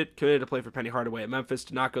 committed to play for Penny Hardaway at Memphis,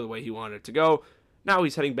 did not go the way he wanted it to go. Now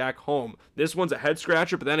he's heading back home. This one's a head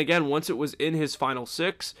scratcher, but then again, once it was in his final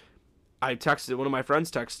 6, one of my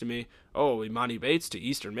friends texted me, oh, Imani Bates to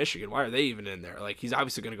Eastern Michigan. Why are they even in there? Like, he's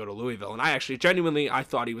obviously going to go to Louisville. And I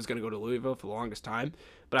thought he was going to go to Louisville for the longest time.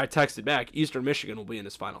 But I texted back, Eastern Michigan will be in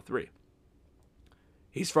his final 3.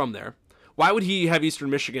 He's from there. Why would he have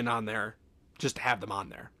Eastern Michigan on there just to have them on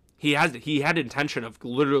there? He had intention of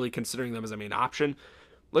literally considering them as a main option.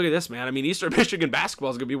 Look at this, man. I mean, Eastern Michigan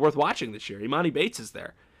basketball is going to be worth watching this year. Imani Bates is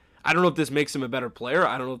there. I don't know if this makes him a better player.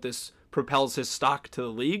 I don't know if this propels his stock to the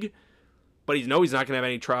league. But he's not going to have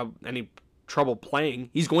any trouble playing.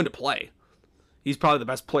 He's going to play. He's probably the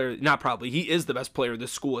best player. Not probably. He is the best player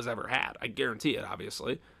this school has ever had. I guarantee it,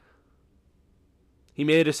 obviously. He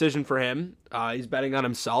made a decision for him. He's betting on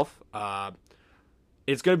himself.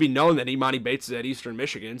 It's going to be known that Imani Bates is at Eastern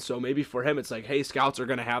Michigan. So maybe for him, it's like, hey, scouts are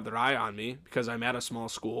going to have their eye on me because I'm at a small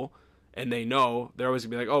school. And they know. They're always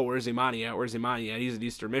going to be like, oh, where's Imani at? Where's Imani at? He's at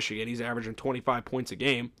Eastern Michigan. He's averaging 25 points a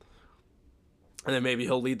game. And then maybe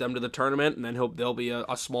he'll lead them to the tournament, and then they'll be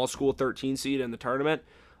a small school 13 seed in the tournament.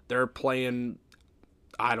 They're playing,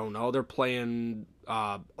 Florida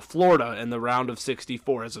in the round of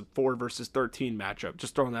 64 as a 4 versus 13 matchup.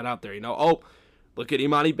 Just throwing that out there, Oh, look at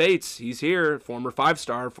Imani Bates. He's here, former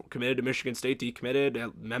 5-star, committed to Michigan State, decommitted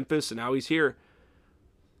at Memphis, and now he's here.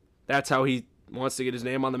 That's how he wants to get his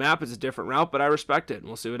name on the map. It's a different route, but I respect it, and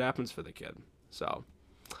we'll see what happens for the kid. So,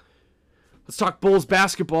 let's talk Bulls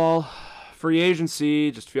basketball. Free agency,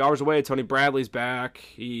 just a few hours away. Tony Bradley's back.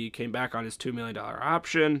 He came back on his $2 million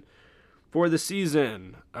option for the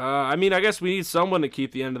season. I guess we need someone to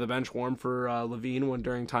keep the end of the bench warm for Levine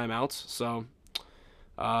during timeouts. So,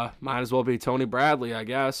 might as well be Tony Bradley, I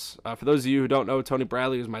guess. For those of you who don't know, Tony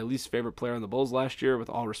Bradley was my least favorite player on the Bulls last year, with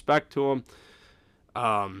all respect to him.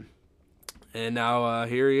 And now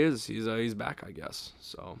here he is. He's back, I guess.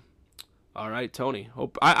 So. All right, Tony.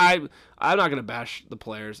 I'm not gonna bash the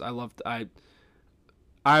players. I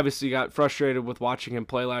obviously got frustrated with watching him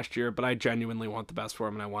play last year, but I genuinely want the best for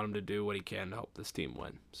him, and I want him to do what he can to help this team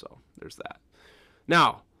win. So there's that.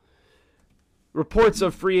 Now, reports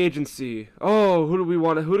of free agency. Oh, who do we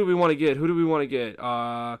want to get?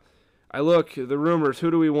 I look the rumors. Who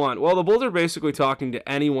do we want? Well, the Bulls are basically talking to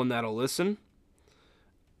anyone that'll listen.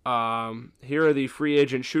 Here are the free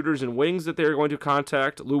agent shooters and wings that they're going to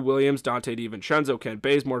contact: Lou Williams, Dante DiVincenzo, Ken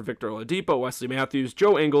Bazemore, Victor Oladipo, Wesley Matthews,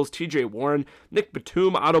 Joe Ingles, TJ Warren, Nick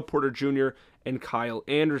Batum, Otto Porter Jr., and Kyle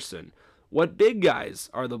Anderson. What big guys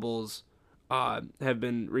are the Bulls have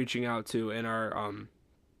been reaching out to and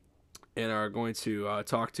are going to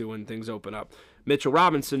talk to when things open up? Mitchell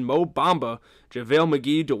Robinson, Mo Bamba, JaVale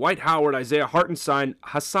McGee, Dwight Howard, Isaiah Hartenstein,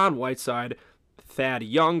 Hassan Whiteside, Thad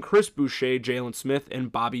Young, Chris Boucher, Jalen Smith,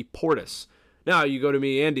 and Bobby Portis. Now you go to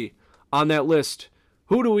me, Andy. On that list,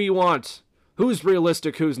 who do we want? Who's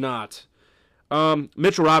realistic, who's not?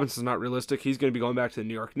 Mitchell Robinson's not realistic. He's going to be going back to the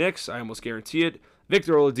New York Knicks. I almost guarantee it.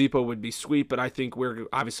 Victor Oladipo would be sweet, but I think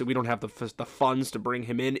we don't have the funds to bring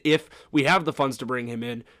him in. If we have the funds to bring him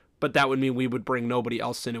in, but that would mean we would bring nobody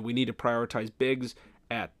else in, and we need to prioritize bigs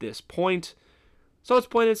at this point. So it's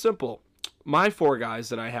plain and simple. My 4 guys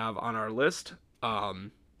that I have on our list,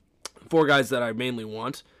 4 guys that I mainly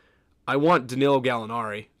want. I want Danilo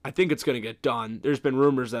Gallinari. I think it's going to get done. There's been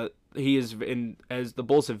rumors that he is as the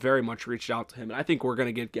Bulls have very much reached out to him, and I think we're going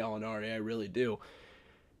to get Gallinari. I really do.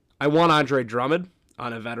 I want Andre Drummond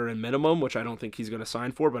on a veteran minimum, which I don't think he's going to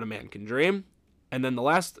sign for, but a man can dream. And then the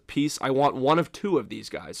last piece, I want one of 2 of these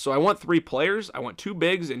guys. So I want 3 players. I want 2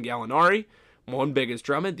 bigs in Gallinari. One big is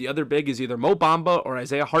Drummond. The other big is either Mo Bamba or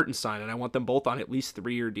Isaiah Hartenstein, and I want them both on at least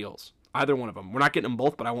 3-year deals. Either one of them. We're not getting them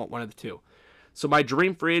both, but I want one of the 2. So my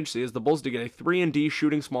dream free agency is the Bulls to get a 3-and-D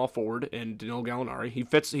shooting small forward in Danilo Gallinari. He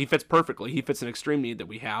fits perfectly. He fits an extreme need that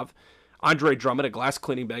we have. Andre Drummond, a glass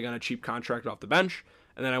cleaning bag on a cheap contract off the bench.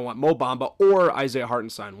 And then I want Mo Bamba or Isaiah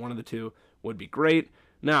Hartenstein. One of the 2 would be great.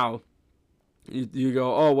 Now, you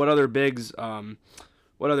go, oh, what other bigs,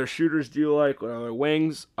 what other shooters do you like? What other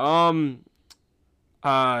wings? Otto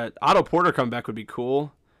Porter coming back would be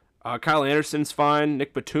cool. Kyle Anderson's fine.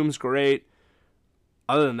 Nick Batum's great.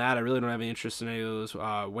 Other than that, I really don't have any interest in any of those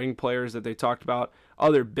wing players that they talked about.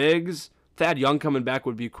 Other bigs, Thad Young coming back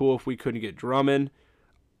would be cool if we couldn't get Drummond.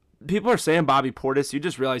 People are saying Bobby Portis. You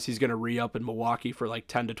just realize he's going to re-up in Milwaukee for like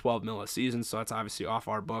 10 to 12 mil a season, so that's obviously off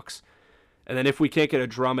our books. And then if we can't get a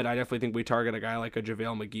Drummond, I definitely think we target a guy like a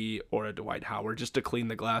JaVale McGee or a Dwight Howard just to clean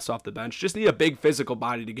the glass off the bench. Just need a big physical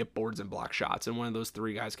body to get boards and block shots, and one of those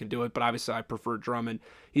three guys can do it. But obviously I prefer Drummond.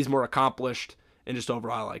 He's more accomplished, and just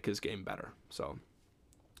overall I like his game better. So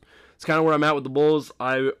it's kind of where I'm at with the Bulls.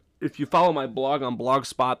 If you follow my blog on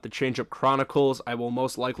Blogspot, the Changeup Chronicles, I will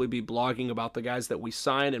most likely be blogging about the guys that we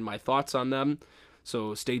sign and my thoughts on them.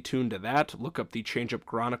 So stay tuned to that. Look up the Changeup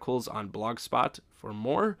Chronicles on Blogspot for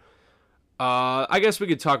more. I guess we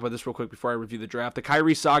could talk about this real quick before I review the draft. The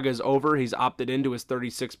Kyrie saga is over. He's opted into his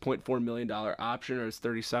 $36.4 million option, or his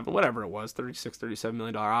 37, whatever it was, $37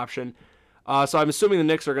 million option. So I'm assuming the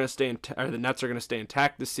Knicks are going to stay or the Nets are going to stay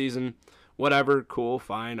intact this season. Whatever, cool,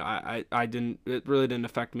 fine. It really didn't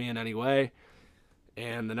affect me in any way.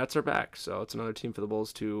 And the Nets are back, so it's another team for the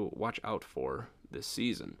Bulls to watch out for this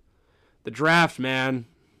season. The draft, man,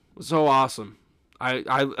 was so awesome.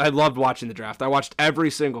 I loved watching the draft. I watched every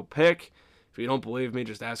single pick. If you don't believe me,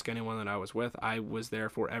 just ask anyone that I was with. I was there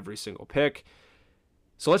for every single pick.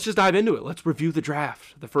 So let's just dive into it. Let's review the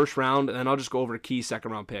draft, the first round, and then I'll just go over key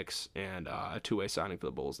second-round picks and a two-way signing for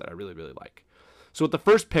the Bulls that I really, really like. So with the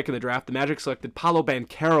first pick in the draft, the Magic selected Paolo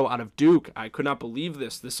Banchero out of Duke. I could not believe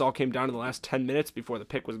this. This all came down to the last 10 minutes before the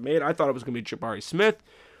pick was made. I thought it was going to be Jabari Smith.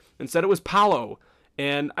 Instead, it was Paolo.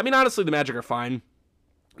 And, I mean, honestly, the Magic are fine.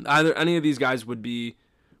 Any of these guys would be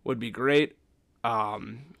great.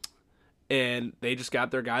 And they just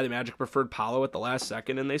got their guy. The Magic preferred Paolo at the last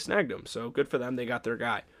second, and they snagged him. So good for them. They got their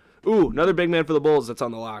guy. Ooh, another big man for the Bulls that's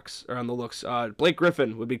on the looks. Blake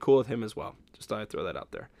Griffin would be cool with him as well. Just thought I'd throw that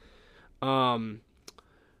out there.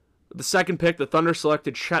 The second pick, the Thunder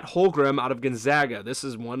selected Chet Holmgren out of Gonzaga. This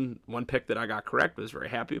is one pick that I got correct. I was very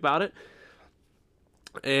happy about it.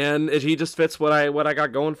 And he just fits what I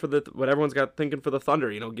got going for what everyone's got thinking for the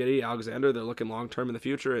Thunder. You know, Giddey, Alexander, they're looking long term in the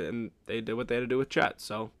future, and they did what they had to do with Chet.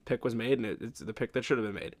 So pick was made, and it's the pick that should have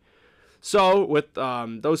been made. So with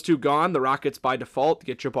those two gone, the Rockets by default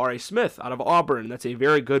get Jabari Smith out of Auburn. That's a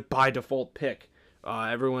very good by default pick.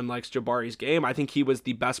 Everyone likes Jabari's game. I think he was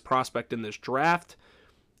the best prospect in this draft,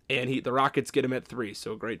 and the Rockets get him at 3.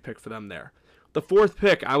 So a great pick for them there. The fourth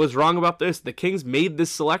pick, I was wrong about this. The Kings made this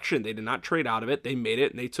selection. They did not trade out of it. They made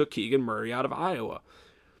it, and they took Keegan Murray out of Iowa.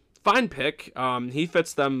 Fine pick. He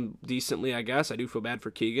fits them decently, I guess. I do feel bad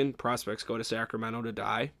for Keegan. Prospects go to Sacramento to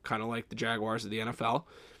die, kind of like the Jaguars of the NFL.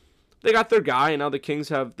 They got their guy, and now the Kings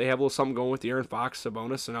have a little something going with De'Aaron Fox,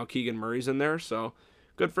 Sabonis, and now Keegan Murray's in there. So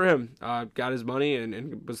good for him. Got his money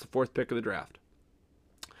and was the fourth pick of the draft.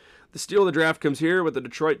 The steal of the draft comes here with the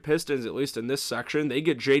Detroit Pistons, at least in this section. They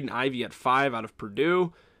get Jaden Ivey at 5 out of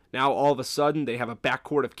Purdue. Now, all of a sudden, they have a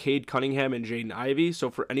backcourt of Cade Cunningham and Jaden Ivey. So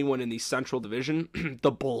for anyone in the Central Division, the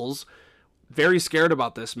Bulls, very scared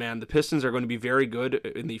about this, man. The Pistons are going to be very good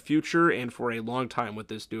in the future and for a long time with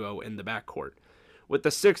this duo in the backcourt. With the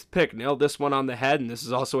 6th pick, nailed this one on the head, and this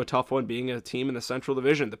is also a tough one being a team in the Central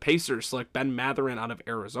Division. The Pacers select Ben Mathurin out of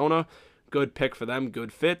Arizona. Good pick for them,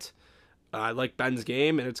 good fit. I like Ben's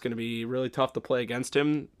game, and it's going to be really tough to play against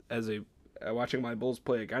him watching my Bulls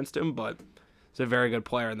play against him, but he's a very good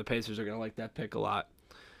player, and the Pacers are going to like that pick a lot.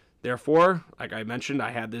 Therefore, like I mentioned,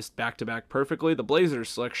 I had this back-to-back perfectly. The Blazers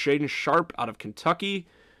select Shaedon Sharpe out of Kentucky.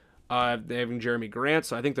 They having Jeremy Grant,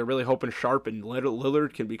 so I think they're really hoping Sharpe and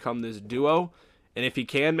Lillard can become this duo. And if he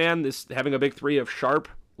can, man, having a big three of Sharpe,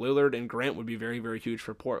 Lillard, and Grant would be very, very huge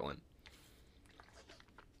for Portland.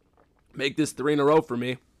 Make this 3 in a row for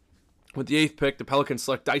me. With the 8th pick, the Pelicans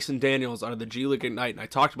select Dyson Daniels out of the G League Ignite, and I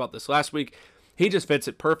talked about this last week. He just fits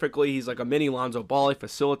it perfectly. He's like a mini Lonzo Ball. He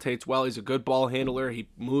facilitates well. He's a good ball handler. He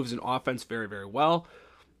moves in offense very, very well.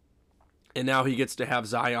 And now he gets to have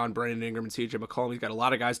Zion, Brandon Ingram, and CJ McCollum. He's got a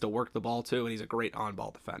lot of guys to work the ball to, and he's a great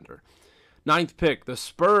on-ball defender. 9th pick, the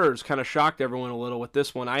Spurs kind of shocked everyone a little with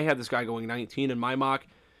this one. I had this guy going 19 in my mock.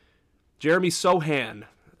 Jeremy Sohan,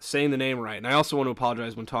 saying the name right. And I also want to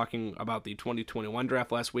apologize when talking about the 2021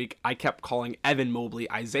 draft last week. I kept calling Evan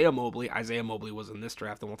Mobley Isaiah Mobley. Isaiah Mobley was in this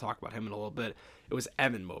draft, and we'll talk about him in a little bit. It was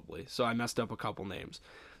Evan Mobley, so I messed up a couple names.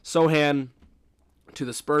 Sohan to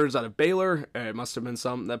the Spurs out of Baylor. It must have been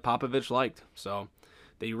something that Popovich liked. So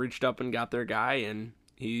they reached up and got their guy, and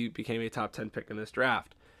he became a top 10 pick in this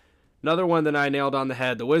draft. Another one that I nailed on the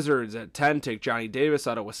head, the Wizards at 10 take Johnny Davis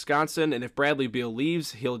out of Wisconsin, and if Bradley Beal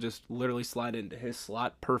leaves, he'll just literally slide into his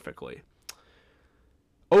slot perfectly.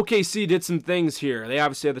 OKC did some things here. They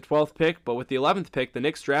obviously had the 12th pick, but with the 11th pick, the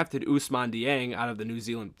Knicks drafted Ousmane Dieng out of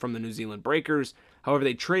from the New Zealand Breakers. However,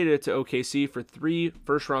 they traded it to OKC for 3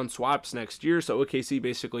 first-round swaps next year, so OKC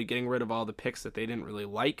basically getting rid of all the picks that they didn't really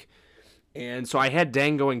like. And so I had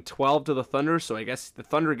Dang going 12 to the Thunder, so I guess the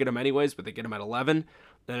Thunder get him anyways, but they get him at 11. And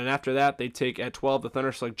then after that, they take at 12, the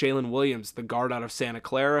Thunder select Jalen Williams, the guard out of Santa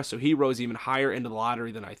Clara, so he rose even higher into the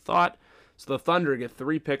lottery than I thought. So the Thunder get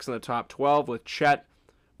 3 picks in the top 12 with Chet,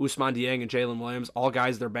 Ousmane Dieng, and Jalen Williams, all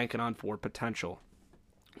guys they're banking on for potential.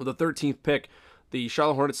 With the 13th pick, the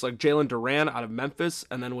Charlotte Hornets select Jalen Duran out of Memphis,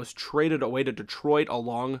 and then was traded away to Detroit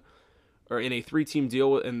in a 3-team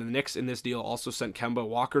deal, and the Knicks in this deal also sent Kemba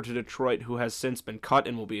Walker to Detroit, who has since been cut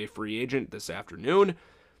and will be a free agent this afternoon.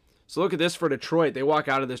 So look at this for Detroit. They walk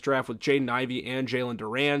out of this draft with Jaden Ivey and Jalen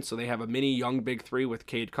Duran, so they have a mini young big three with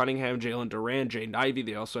Cade Cunningham, Jalen Duran, Jaden Ivey.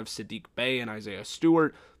 They also have Sadiq Bey and Isaiah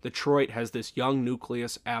Stewart. Detroit has this young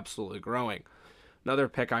nucleus absolutely growing. Another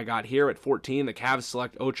pick I got here at 14, the Cavs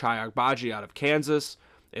select Ochai Agbaji out of Kansas.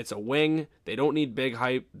 It's a wing. They don't need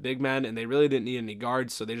big men, and they really didn't need any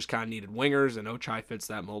guards, so they just kind of needed wingers, and Ochai fits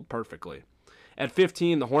that mold perfectly. At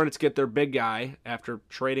 15, the Hornets get their big guy after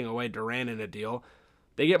trading away Duran in a deal.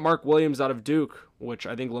 They get Mark Williams out of Duke, which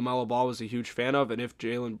I think LaMelo Ball was a huge fan of, and if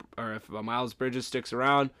Miles Bridges sticks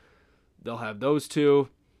around, they'll have those two.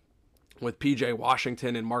 With PJ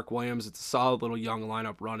Washington and Mark Williams, it's a solid little young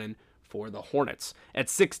lineup running for the Hornets. At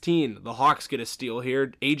 16, the Hawks get a steal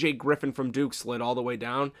here. AJ Griffin from Duke slid all the way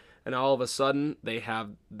down, and all of a sudden they have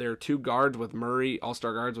their 2 guards with Murray,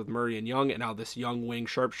 all-star guards with Murray and Young, and now this young wing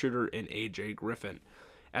sharpshooter in AJ Griffin.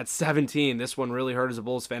 At 17, this one really hurt as a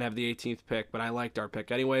Bulls fan, have the 18th pick, but I liked our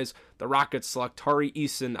pick anyways. The Rockets select Tari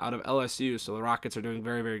Eason out of LSU, so the Rockets are doing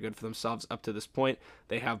very, very good for themselves up to this point.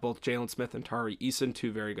 They have both Jalen Smith and Tari Eason,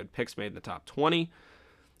 2 very good picks made in the top 20.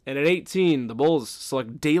 And at 18, the Bulls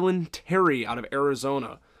select Dalen Terry out of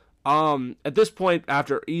Arizona. At this point,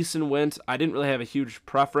 after Eason went, I didn't really have a huge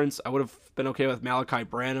preference. I would have been okay with Malachi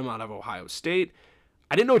Branham out of Ohio State.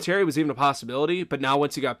 I didn't know Terry was even a possibility, but now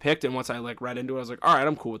once he got picked and once I read into it, I was like, all right,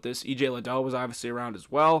 I'm cool with this. EJ Liddell was obviously around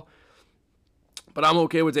as well. But I'm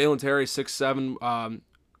okay with Dalen Terry, 6'7",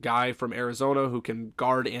 guy from Arizona who can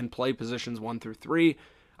guard and play positions 1 through 3.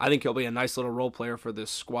 I think he'll be a nice little role player for this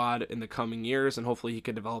squad in the coming years, and hopefully he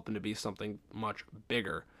can develop into be something much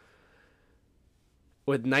bigger.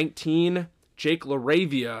 With 19, Jake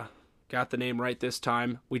LaRavia got the name right this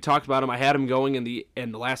time. We talked about him. I had him going in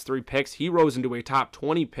the last 3 picks. He rose into a top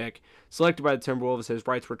 20 pick, selected by the Timberwolves. His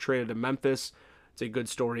rights were traded to Memphis. It's a good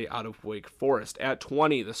story out of Wake Forest. At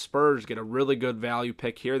 20, the Spurs get a really good value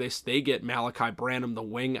pick here. They get Malachi Branham, the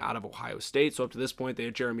wing, out of Ohio State. So up to this point, they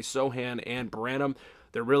had Jeremy Sohan and Branham.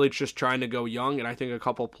 They're really just trying to go young, and I think a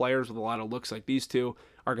couple players with a lot of looks like these two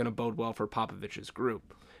are going to bode well for Popovich's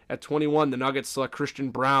group. At 21, the Nuggets select Christian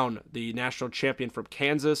Brown, the national champion from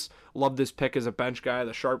Kansas. Love this pick as a bench guy,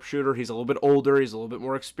 the sharpshooter. He's a little bit older. He's a little bit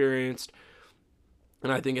more experienced.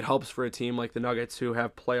 And I think it helps for a team like the Nuggets who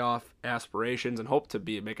have playoff aspirations and hope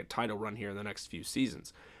to make a title run here in the next few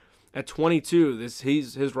seasons. At 22,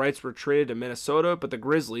 his rights were traded to Minnesota, but the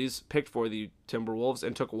Grizzlies picked for the Timberwolves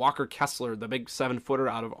and took Walker Kessler, the big 7-footer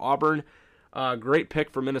out of Auburn. Great pick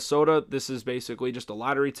for Minnesota. This is basically just a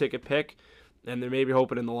lottery ticket pick, and they're maybe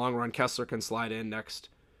hoping in the long run Kessler can slide in next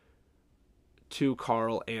to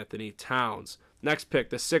Karl Anthony Towns. Next pick,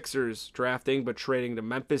 the Sixers drafting but trading to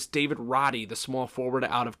Memphis, David Roddy, the small forward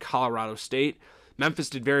out of Colorado State. Memphis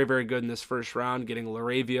did very, very good in this first round, getting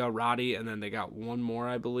LaRavia, Roddy, and then they got one more,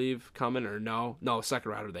 I believe, coming, or no,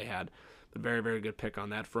 second rounder they had. But very, very good pick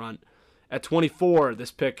on that front. At 24,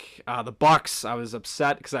 this pick, the Bucks. I was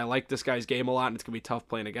upset because I like this guy's game a lot, and it's going to be tough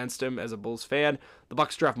playing against him as a Bulls fan. The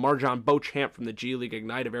Bucks draft Marjon Beauchamp from the G League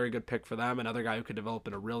Ignite, a very good pick for them. Another guy who could develop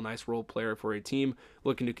in a real nice role player for a team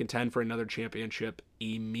looking to contend for another championship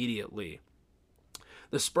immediately.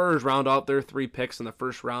 The Spurs round out their 3 picks in the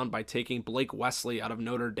first round by taking Blake Wesley out of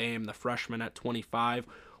Notre Dame, the freshman at 25.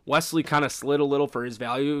 Wesley kind of slid a little for his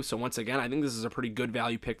value, so once again, I think this is a pretty good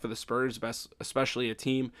value pick for the Spurs, especially a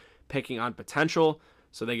team picking on potential.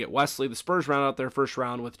 So they get Wesley. The Spurs round out their first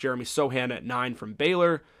round with Jeremy Sohan at 9 from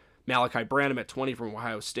Baylor, Malachi Branham at 20 from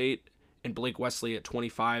Ohio State, and Blake Wesley at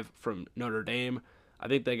 25 from Notre Dame. I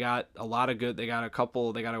think they got a lot of good. They got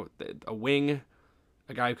a wing,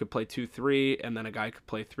 a guy who could play 2-3, and then a guy who could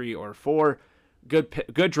play 3 or 4.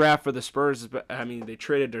 Good draft for the Spurs. I mean, they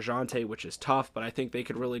traded DeJounte, which is tough, but I think they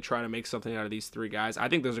could really try to make something out of these 3 guys. I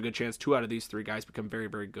think there's a good chance 2 out of these 3 guys become very,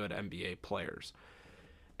 very good NBA players.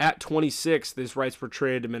 At 26, these rights were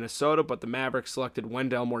traded to Minnesota, but the Mavericks selected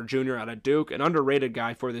Wendell Moore Jr. out of Duke, an underrated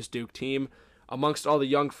guy for this Duke team. Amongst all the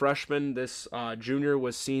young freshmen, this junior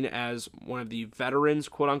was seen as one of the veterans,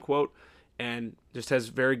 quote-unquote, and Just has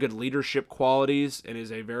very good leadership qualities and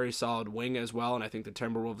is a very solid wing as well, and I think the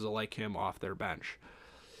Timberwolves will like him off their bench.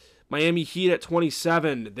 Miami Heat at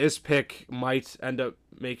 27. This pick might end up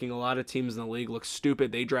making a lot of teams in the league look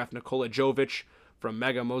stupid. They draft Nikola Jovic from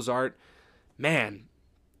Mega Mozart. Man,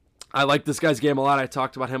 I like this guy's game a lot. I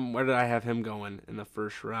talked about him. Where did I have him going in the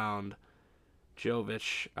first round?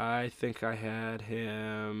 Jovic. I think I had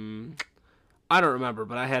him. I don't remember,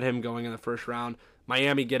 but I had him going in the first round.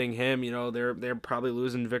 Miami getting him, they're probably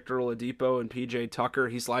losing Victor Oladipo and PJ Tucker.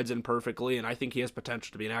 He slides in perfectly, and I think he has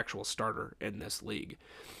potential to be an actual starter in this league.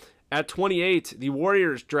 At 28, the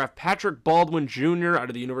Warriors draft Patrick Baldwin Jr. out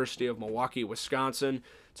of the University of Milwaukee, Wisconsin.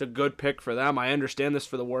 It's a good pick for them. I understand this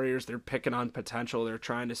for the Warriors. They're picking on potential. They're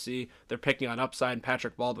picking on upside, and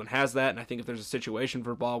Patrick Baldwin has that, and I think if there's a situation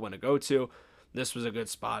for Baldwin to go to, this was a good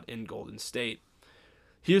spot in Golden State.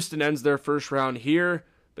 Houston ends their first round here.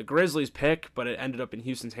 The Grizzlies pick, but it ended up in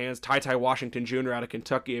Houston's hands. Ty Washington Jr. out of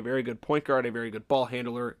Kentucky, a very good point guard, a very good ball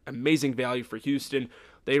handler, amazing value for Houston.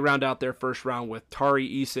 They round out their first round with Tari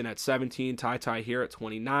Eason at 17, Ty here at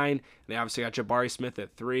 29. And they obviously got Jabari Smith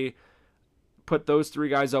at 3. Put those 3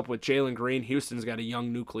 guys up with Jalen Green. Houston's got a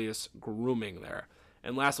young nucleus grooming there.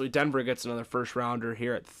 And lastly, Denver gets another first rounder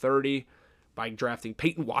here at 30 by drafting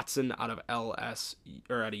Peyton Watson out of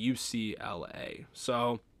UCLA.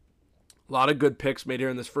 So a lot of good picks made here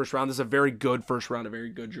in this first round. This is a very good first round, a very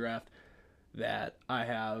good draft that I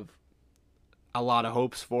have a lot of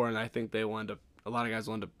hopes for, and I think a lot of guys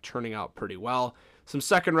will end up turning out pretty well. Some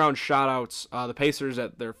second round shout-outs. The Pacers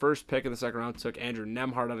at their first pick in the second round took Andrew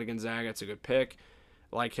Nembhard out of Gonzaga. It's a good pick.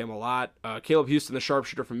 I like him a lot. Caleb Houston, the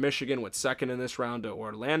sharpshooter from Michigan, went second in this round to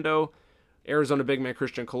Orlando. Arizona big man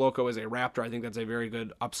Christian Koloko is a Raptor. I think that's a very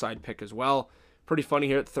good upside pick as well. Pretty funny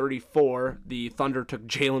here at 34, the Thunder took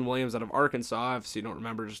Jalen Williams out of Arkansas. Obviously, you don't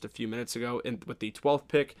remember just a few minutes ago. And with the 12th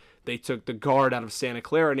pick, they took the guard out of Santa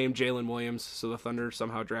Clara named Jalen Williams. So the Thunder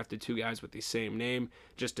somehow drafted 2 guys with the same name,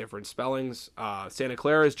 just different spellings. Santa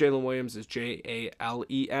Clara's Jalen Williams is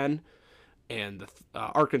Jalen, and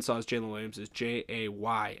Arkansas's Jalen Williams is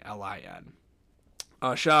Jaylin.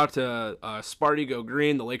 Shout out to Sparty Go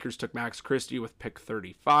Green. The Lakers took Max Christie with pick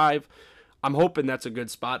 35. I'm hoping that's a good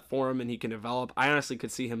spot for him and he can develop. I honestly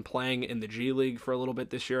could see him playing in the G League for a little bit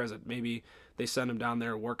this year, as maybe they send him down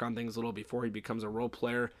there and work on things a little before he becomes a role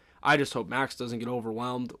player. I just hope Max doesn't get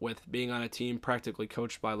overwhelmed with being on a team practically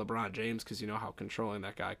coached by LeBron James, because you know how controlling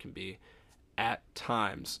that guy can be at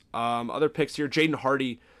times. Other picks here, Jaden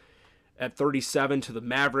Hardy at 37 to the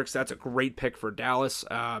Mavericks. That's a great pick for Dallas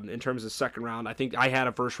in terms of second round. I think I had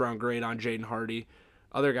a first round grade on Jaden Hardy.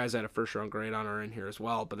 Other guys had a first-round grade on are in here as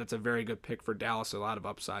well, but that's a very good pick for Dallas. A lot of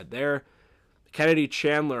upside there. Kennedy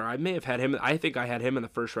Chandler, I may have had him. I think I had him in the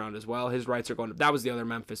first round as well. His rights are going. That was the other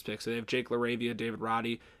Memphis pick. So they have Jake LaRavia, David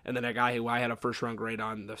Roddy, and then a guy who I had a first-round grade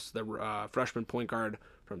on, the freshman point guard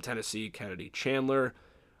from Tennessee, Kennedy Chandler.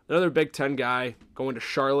 Another Big Ten guy going to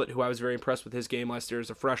Charlotte, who I was very impressed with his game last year as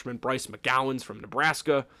a freshman. Bryce McGowens from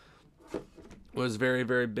Nebraska was very,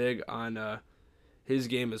 very big on his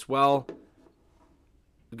game as well.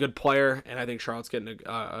 A good player, and I think Charlotte's getting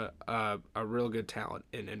a real good talent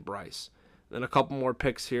in Bryce. Then a couple more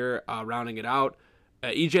picks here, rounding it out.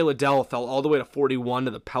 EJ Liddell fell all the way to 41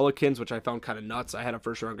 to the Pelicans, which I found kind of nuts. I had a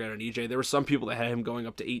first-round grade on EJ. There were some people that had him going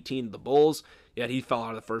up to 18 to the Bulls, yet he fell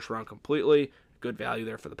out of the first round completely. Good value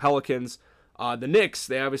there for the Pelicans. The Knicks,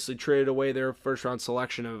 they obviously traded away their first-round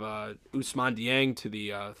selection of Ousmane Dieng to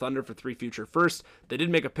the Thunder for 3 future firsts. They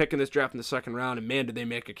did make a pick in this draft in the second round, and man, did they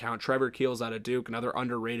make it count. Trevor Keels out of Duke, another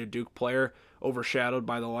underrated Duke player, overshadowed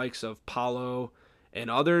by the likes of Paolo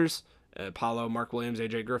and others. Paolo, Mark Williams,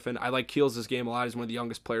 AJ Griffin. I like Keels' game a lot. He's one of the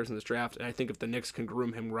youngest players in this draft, and I think if the Knicks can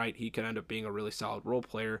groom him right, he can end up being a really solid role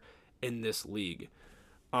player in this league.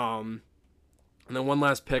 And then one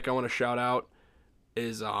last pick I want to shout out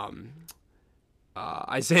is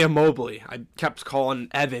Isaiah Mobley. I kept calling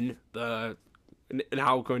Evan, the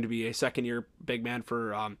now going to be a second-year big man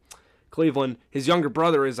for Cleveland. His younger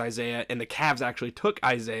brother is Isaiah, and the Cavs actually took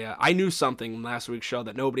Isaiah. I knew something in last week's show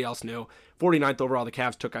that nobody else knew. 49th overall, the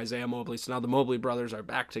Cavs took Isaiah Mobley, so now the Mobley brothers are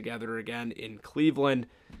back together again in Cleveland,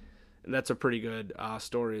 and that's a pretty good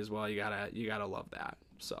story as well. You gotta love that.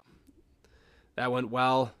 So that went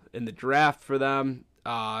well in the draft for them.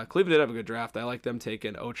 Cleveland did have a good draft. I like them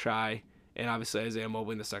taking Ochai. And obviously Isaiah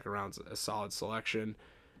Mobley in the second round is a solid selection.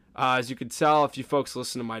 As you could tell, if you folks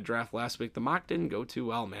listened to my draft last week, the mock didn't go too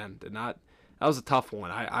well, man. That was a tough one.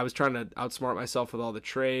 I was trying to outsmart myself with all the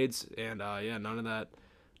trades, and none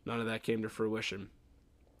of that came to fruition.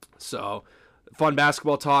 So, fun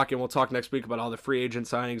basketball talk, and we'll talk next week about all the free agent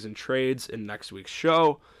signings and trades in next week's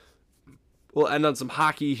show. we'll end on some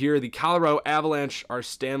hockey here. The Colorado Avalanche are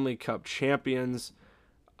Stanley Cup champions.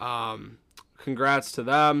 Congrats to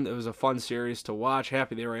them. It was a fun series to watch.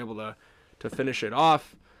 Happy they were able to finish it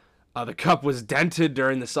off. The cup was dented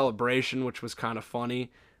during the celebration, which was kind of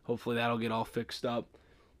funny. Hopefully that'll get all fixed up.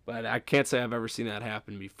 But I can't say I've ever seen that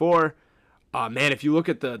happen before. Man, if you look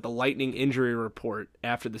at the Lightning injury report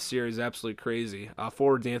after the series, absolutely crazy.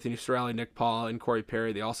 Forwards Anthony Cirelli, Nick Paul, and Corey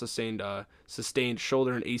Perry, they all sustained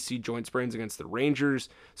shoulder and AC joint sprains against the Rangers.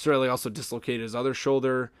 Cirelli also dislocated his other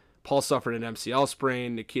shoulder. Paul suffered an MCL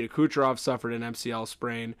sprain. Nikita Kucherov suffered an MCL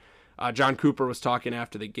sprain. John Cooper was talking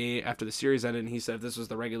after the series ended, and he said if this was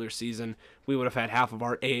the regular season, we would have had half of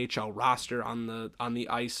our AHL roster on the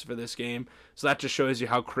ice for this game. So that just shows you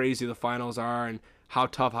how crazy the finals are and how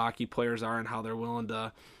tough hockey players are and how they're willing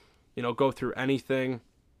to, go through anything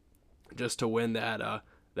just to win that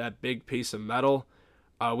big piece of metal.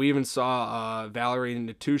 We even saw Valery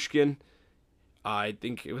Natushkin. I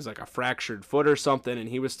think it was like a fractured foot or something, and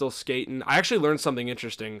he was still skating. I actually learned something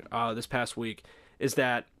interesting this past week, is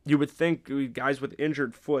that you would think guys with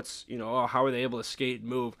injured foots, how are they able to skate and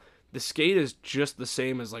move? The skate is just the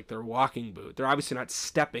same as like their walking boot. They're obviously not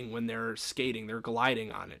stepping when they're skating. They're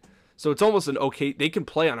gliding on it. So it's almost they can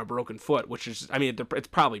play on a broken foot, which is, it's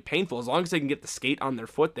probably painful. As long as they can get the skate on their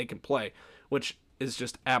foot, they can play, which is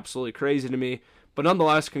just absolutely crazy to me. But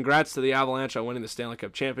nonetheless, congrats to the Avalanche on winning the Stanley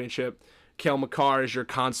Cup Championship. Cale Makar is your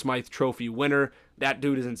Conn Smythe Trophy winner. That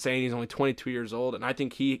dude is insane. He's only 22 years old, and I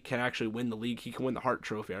think he can actually win the league. He can win the Hart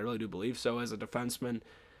Trophy. I really do believe so as a defenseman,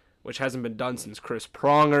 which hasn't been done since Chris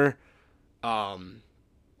Pronger.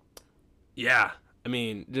 Yeah.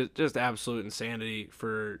 Just absolute insanity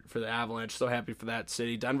for the Avalanche. So happy for that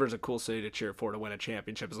city. Denver's a cool city to cheer for to win a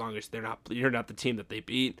championship as long as you're not the team that they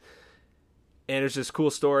beat. And it's just a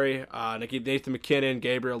cool story. Nathan McKinnon,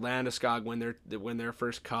 Gabriel Landeskog win their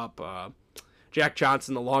first cup. Jack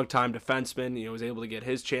Johnson, the longtime defenseman, was able to get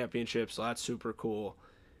his championship, so that's super cool.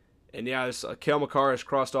 And yeah, Cale Makar has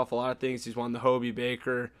crossed off a lot of things. He's won the Hobey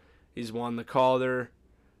Baker. He's won the Calder.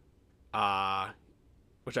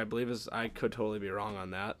 Which I believe I could totally be wrong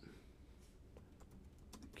on that.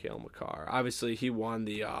 Cale Makar. Obviously, he won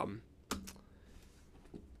the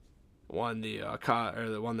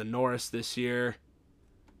Norris this year,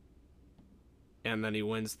 and then he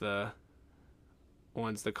wins the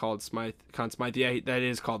Conn Smythe. Yeah, that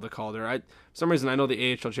is called the Calder. For some reason I know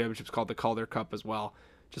the AHL Championship is called the Calder Cup as well.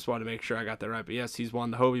 Just wanted to make sure I got that right. But yes, he's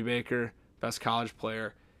won the Hobey Baker, best college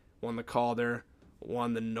player, won the Calder,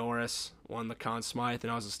 won the Norris, won the Conn Smythe,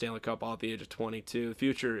 and I was a Stanley Cup all at the age of 22. The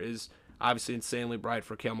future is obviously insanely bright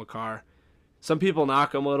for Cale Makar. Some people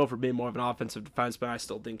knock him a little for being more of an offensive defenseman. I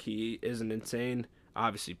still think he is an insane,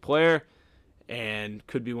 obviously, player and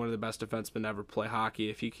could be one of the best defensemen to ever play hockey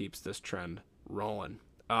if he keeps this trend rolling.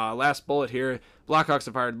 Last bullet here. Blackhawks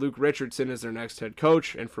have hired Luke Richardson as their next head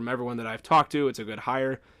coach, and from everyone that I've talked to, it's a good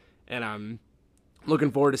hire, and I'm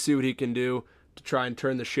looking forward to see what he can do to try and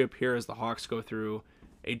turn the ship here as the Hawks go through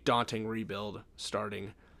a daunting rebuild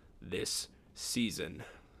starting this season.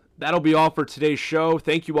 That'll be all for today's show.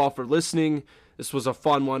 Thank you all for listening. This was a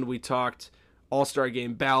fun one. We talked All-Star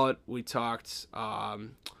Game ballot. We talked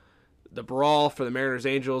the brawl for the Mariners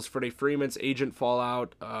Angels, Freddie Freeman's agent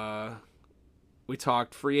fallout. We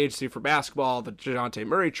talked free agency for basketball, the DeJounte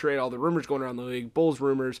Murray trade, all the rumors going around the league, Bulls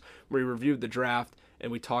rumors. We reviewed the draft,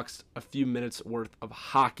 and we talked a few minutes worth of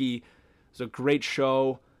hockey. It was a great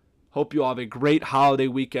show. Hope you all have a great holiday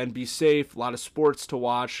weekend. Be safe. A lot of sports to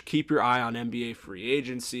watch. Keep your eye on NBA free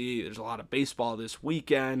agency. There's a lot of baseball this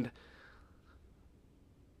weekend.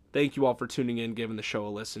 Thank you all for tuning in, giving the show a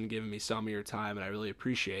listen, giving me some of your time, and I really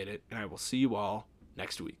appreciate it. And I will see you all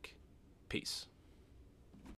next week. Peace.